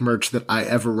Star Trek merch that I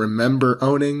ever remember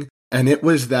owning. And it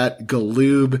was that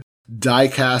Galoob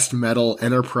die-cast metal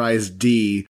Enterprise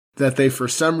D that they for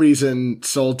some reason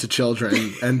sold to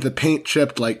children, and the paint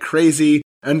chipped like crazy.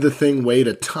 And the thing weighed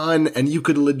a ton, and you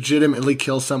could legitimately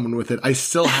kill someone with it. I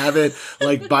still have it,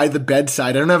 like, by the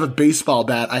bedside. I don't have a baseball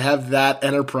bat. I have that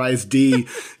Enterprise D.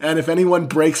 And if anyone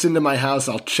breaks into my house,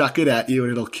 I'll chuck it at you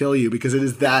and it'll kill you because it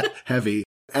is that heavy.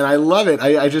 And I love it.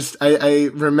 I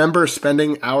remember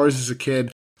spending hours as a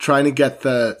kid trying to get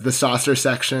the saucer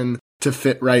section to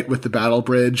fit right with the battle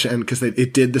bridge, and because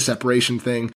it did the separation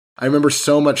thing. I remember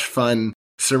so much fun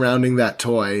surrounding that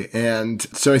toy. And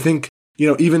so I think, you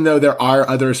know, even though there are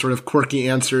other sort of quirky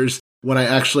answers, when I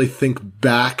actually think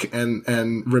back and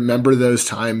remember those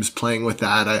times playing with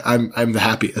that, I'm the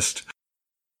happiest.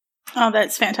 Oh,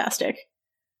 that's fantastic.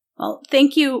 Well,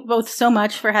 thank you both so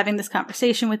much for having this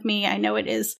conversation with me. I know it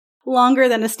is longer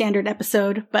than a standard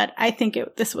episode, but I think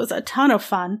this was a ton of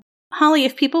fun. Holly,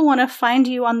 if people want to find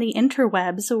you on the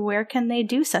interwebs, where can they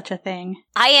do such a thing?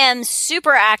 I am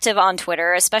super active on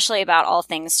Twitter, especially about all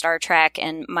things Star Trek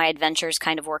and my adventures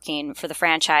kind of working for the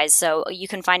franchise. So you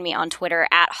can find me on Twitter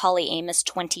at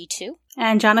HollyAmus22.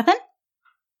 And Jonathan?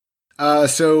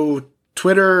 So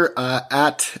Twitter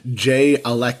at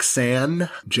JAlexan,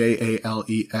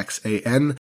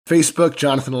 JALEXAN. Facebook,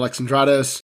 Jonathan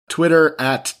Alexandrados. Twitter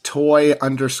at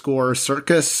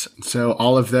toy_circus. So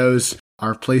all of those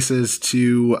are places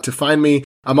to find me.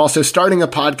 I'm also starting a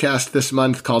podcast this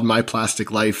month called My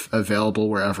Plastic Life, available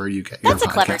wherever you get your podcasts. That's a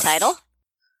clever title.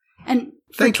 And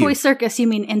for Toy Circus, you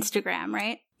mean Instagram,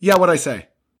 right? Yeah, what'd I say?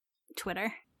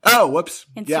 Twitter. Oh, whoops.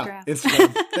 Instagram. Yeah,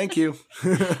 Instagram. Thank you.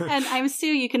 And I'm Sue.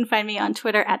 You can find me on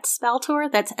Twitter at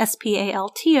Spaltor. That's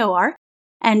SPALTOR.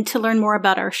 And to learn more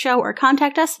about our show or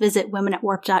contact us, visit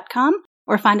womenatwarp.com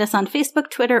or find us on Facebook,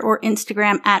 Twitter, or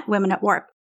Instagram at Women at Warp.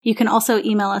 You can also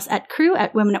email us at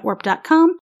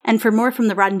crew@womenatwarp.com. And for more from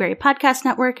the Roddenberry Podcast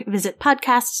Network, visit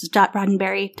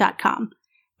podcasts.roddenberry.com.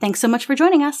 Thanks so much for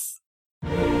joining us.